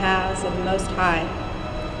walk the paths of the Most High.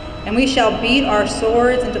 And we shall beat our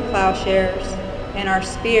swords into plowshares, and our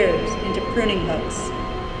spears into pruning hooks.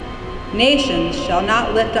 Nations shall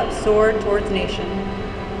not lift up sword towards nation,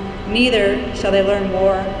 neither shall they learn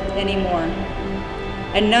war any more.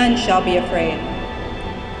 And none shall be afraid,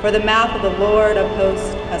 for the mouth of the Lord of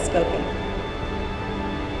hosts has spoken.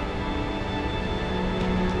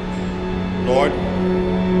 Lord,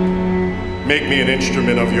 make me an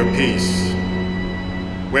instrument of your peace.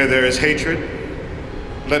 Where there is hatred,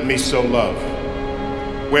 let me sow love.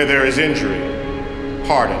 Where there is injury,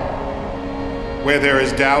 pardon. Where there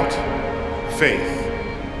is doubt, faith.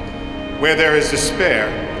 Where there is despair,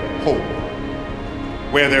 hope.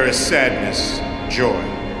 Where there is sadness, joy.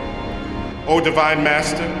 O divine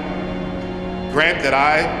Master, grant that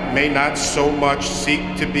I may not so much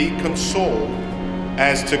seek to be consoled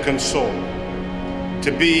as to console,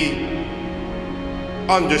 to be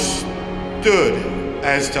understood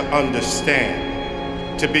as to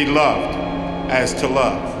understand, to be loved as to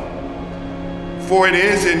love. For it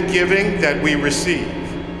is in giving that we receive.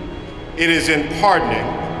 It is in pardoning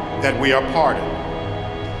that we are pardoned.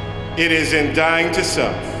 It is in dying to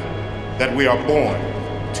self that we are born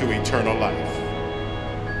to eternal life.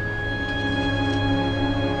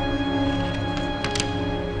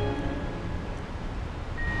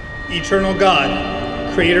 Eternal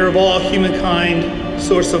God, creator of all humankind,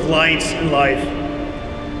 source of light and life,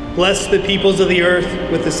 bless the peoples of the earth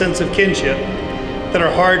with a sense of kinship, that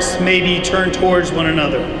our hearts may be turned towards one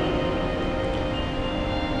another.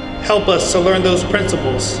 Help us to learn those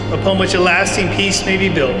principles upon which a lasting peace may be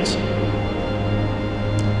built.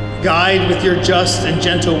 Guide with your just and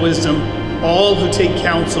gentle wisdom all who take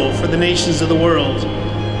counsel for the nations of the world,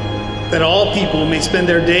 that all people may spend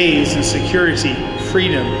their days in security,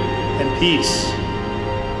 freedom, and peace.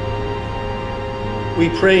 We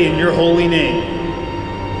pray in your holy name.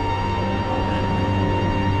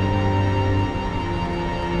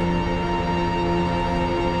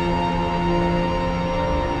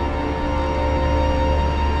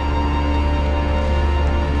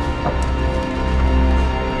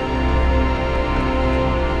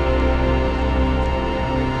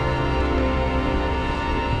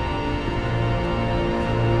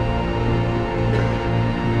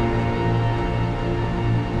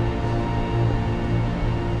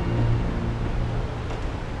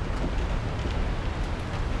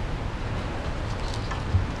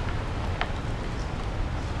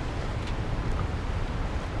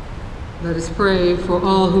 Let us pray for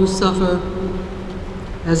all who suffer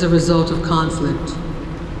as a result of conflict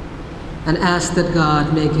and ask that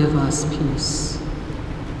God may give us peace.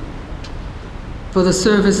 For the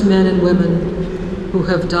servicemen and women who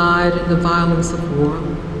have died in the violence of war,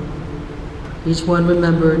 each one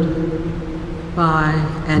remembered by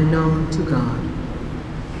and known to God.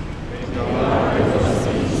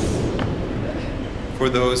 For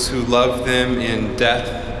those who love them in death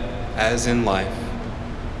as in life,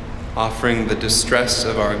 offering the distress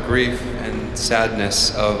of our grief and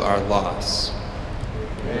sadness of our loss.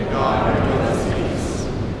 May God give us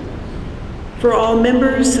peace. For all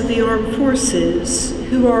members of the armed forces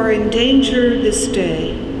who are in danger this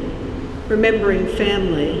day, remembering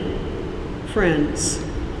family, friends,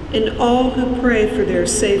 and all who pray for their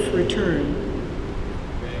safe return.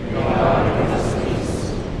 May God give us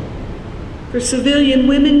peace. For civilian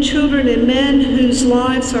women, children, and men whose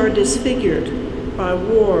lives are disfigured by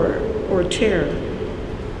war or terror,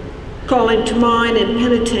 calling to mind in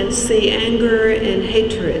penitence the anger and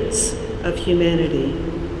hatreds of humanity.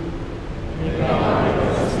 May God give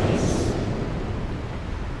us peace.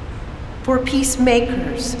 For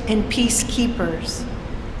peacemakers and peacekeepers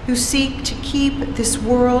who seek to keep this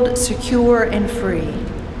world secure and free.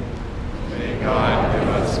 May God give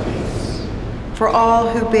us peace. For all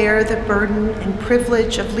who bear the burden and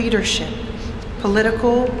privilege of leadership,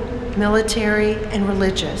 political, military, and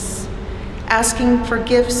religious, asking for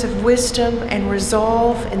gifts of wisdom and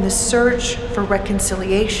resolve in the search for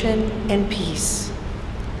reconciliation and peace.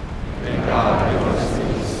 May God give us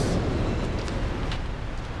peace.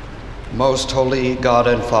 Most holy God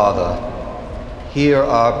and Father, hear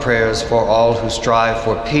our prayers for all who strive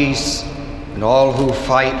for peace and all who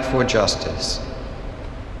fight for justice.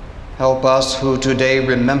 Help us who today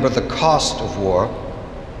remember the cost of war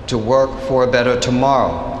to work for a better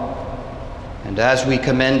tomorrow. And as we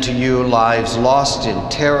commend to you lives lost in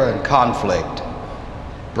terror and conflict,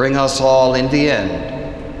 bring us all in the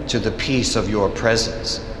end to the peace of your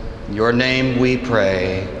presence. In your name we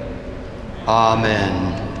pray.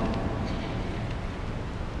 Amen.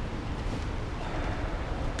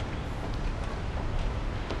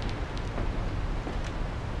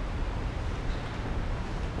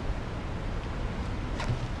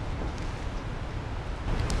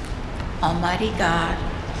 Almighty God,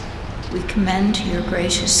 we commend to your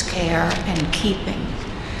gracious care and keeping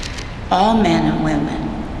all men and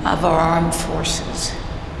women of our armed forces,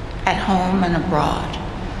 at home and abroad.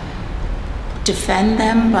 Defend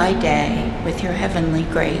them by day with your heavenly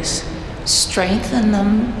grace. Strengthen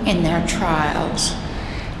them in their trials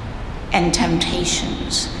and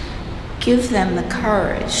temptations. Give them the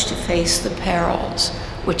courage to face the perils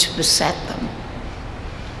which beset them,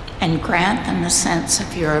 and grant them the sense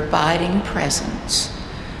of your abiding presence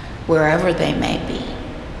wherever they may be.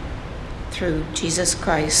 Through Jesus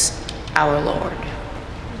Christ, our Lord.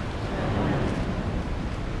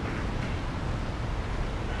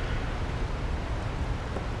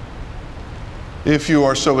 If you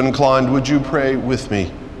are so inclined, would you pray with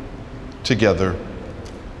me together?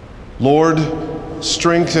 Lord,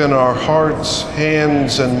 strengthen our hearts,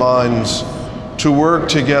 hands, and minds to work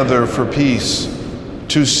together for peace,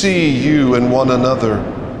 to see you and one another,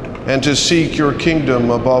 and to seek your kingdom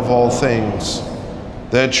above all things,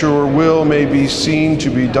 that your will may be seen to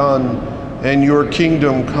be done and your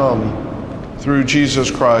kingdom come, through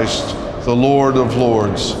Jesus Christ, the Lord of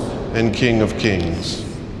lords and King of kings.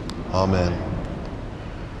 Amen.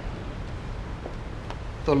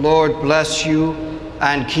 The Lord bless you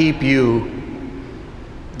and keep you.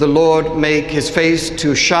 The Lord make his face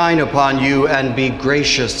to shine upon you and be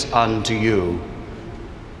gracious unto you.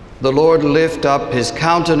 The Lord lift up his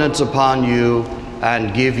countenance upon you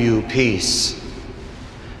and give you peace.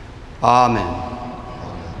 Amen.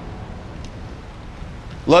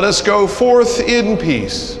 Let us go forth in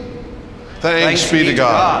peace. Thanks be to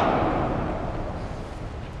God.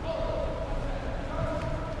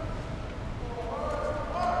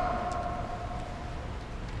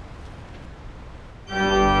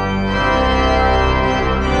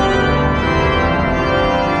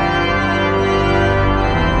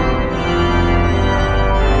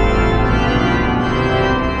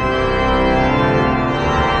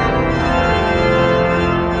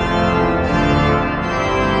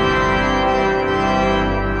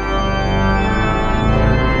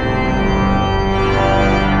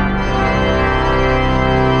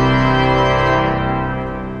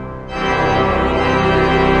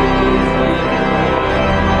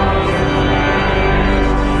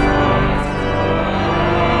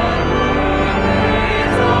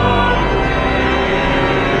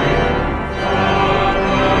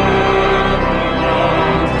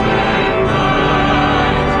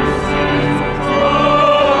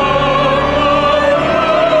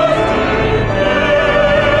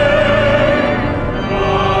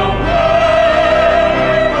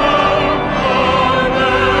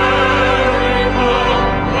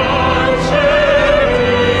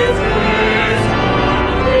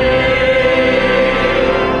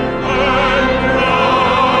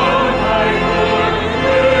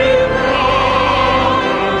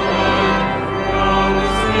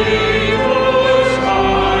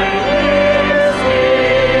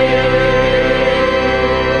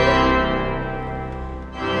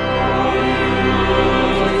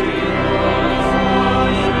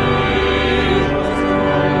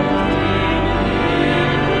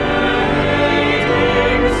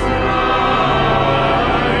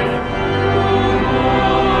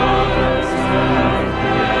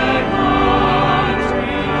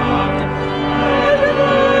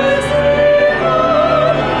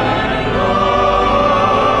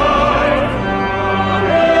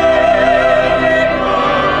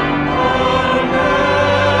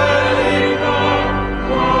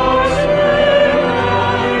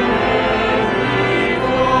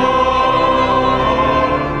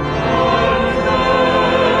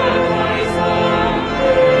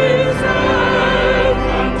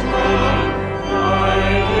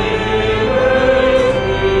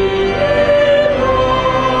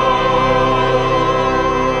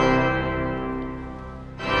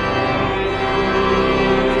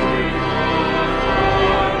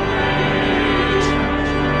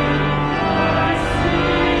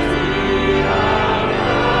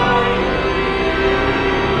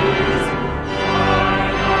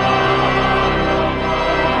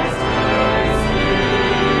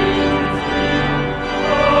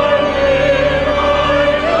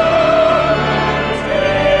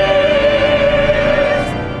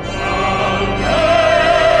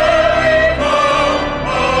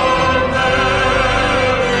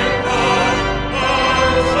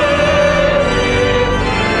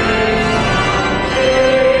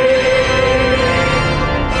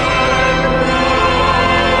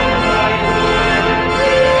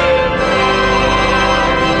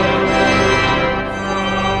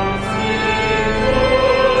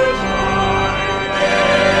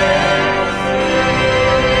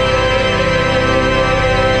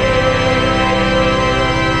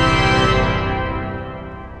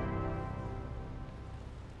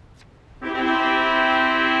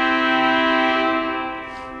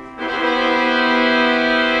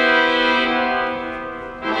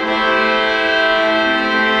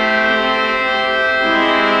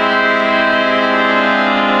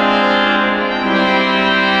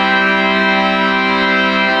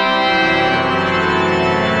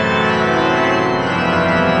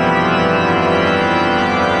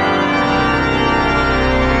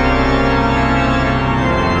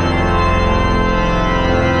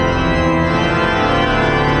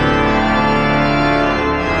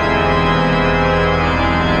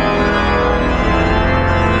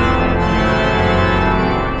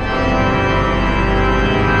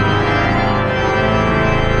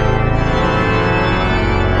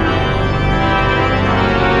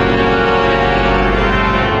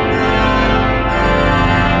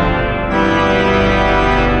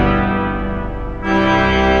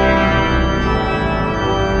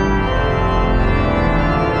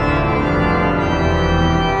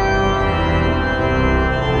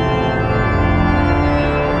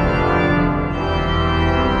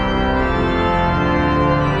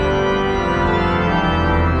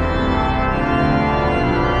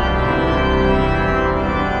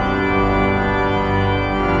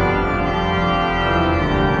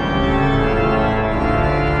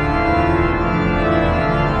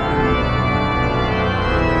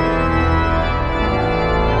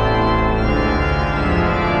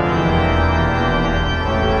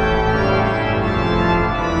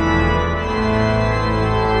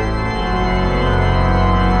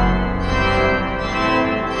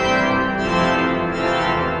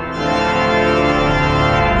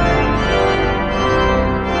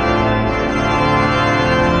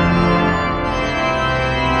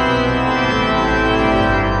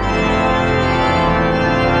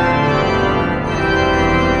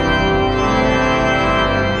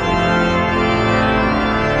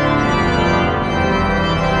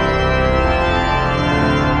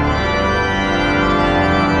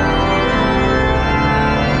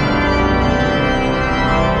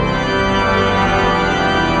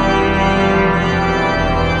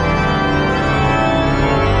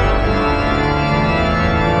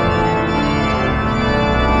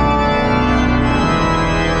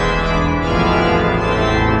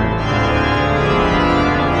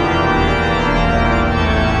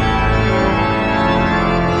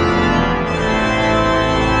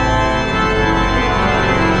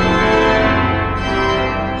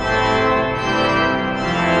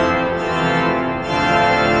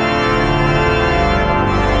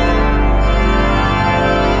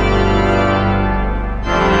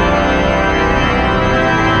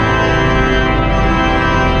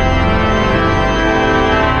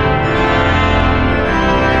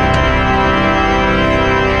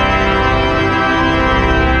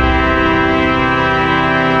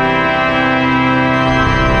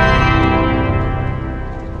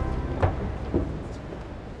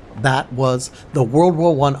 That was the World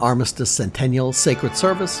War I Armistice Centennial Sacred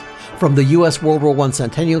Service from the U.S. World War I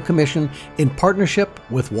Centennial Commission in partnership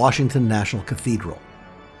with Washington National Cathedral.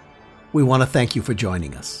 We want to thank you for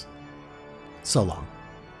joining us. So long.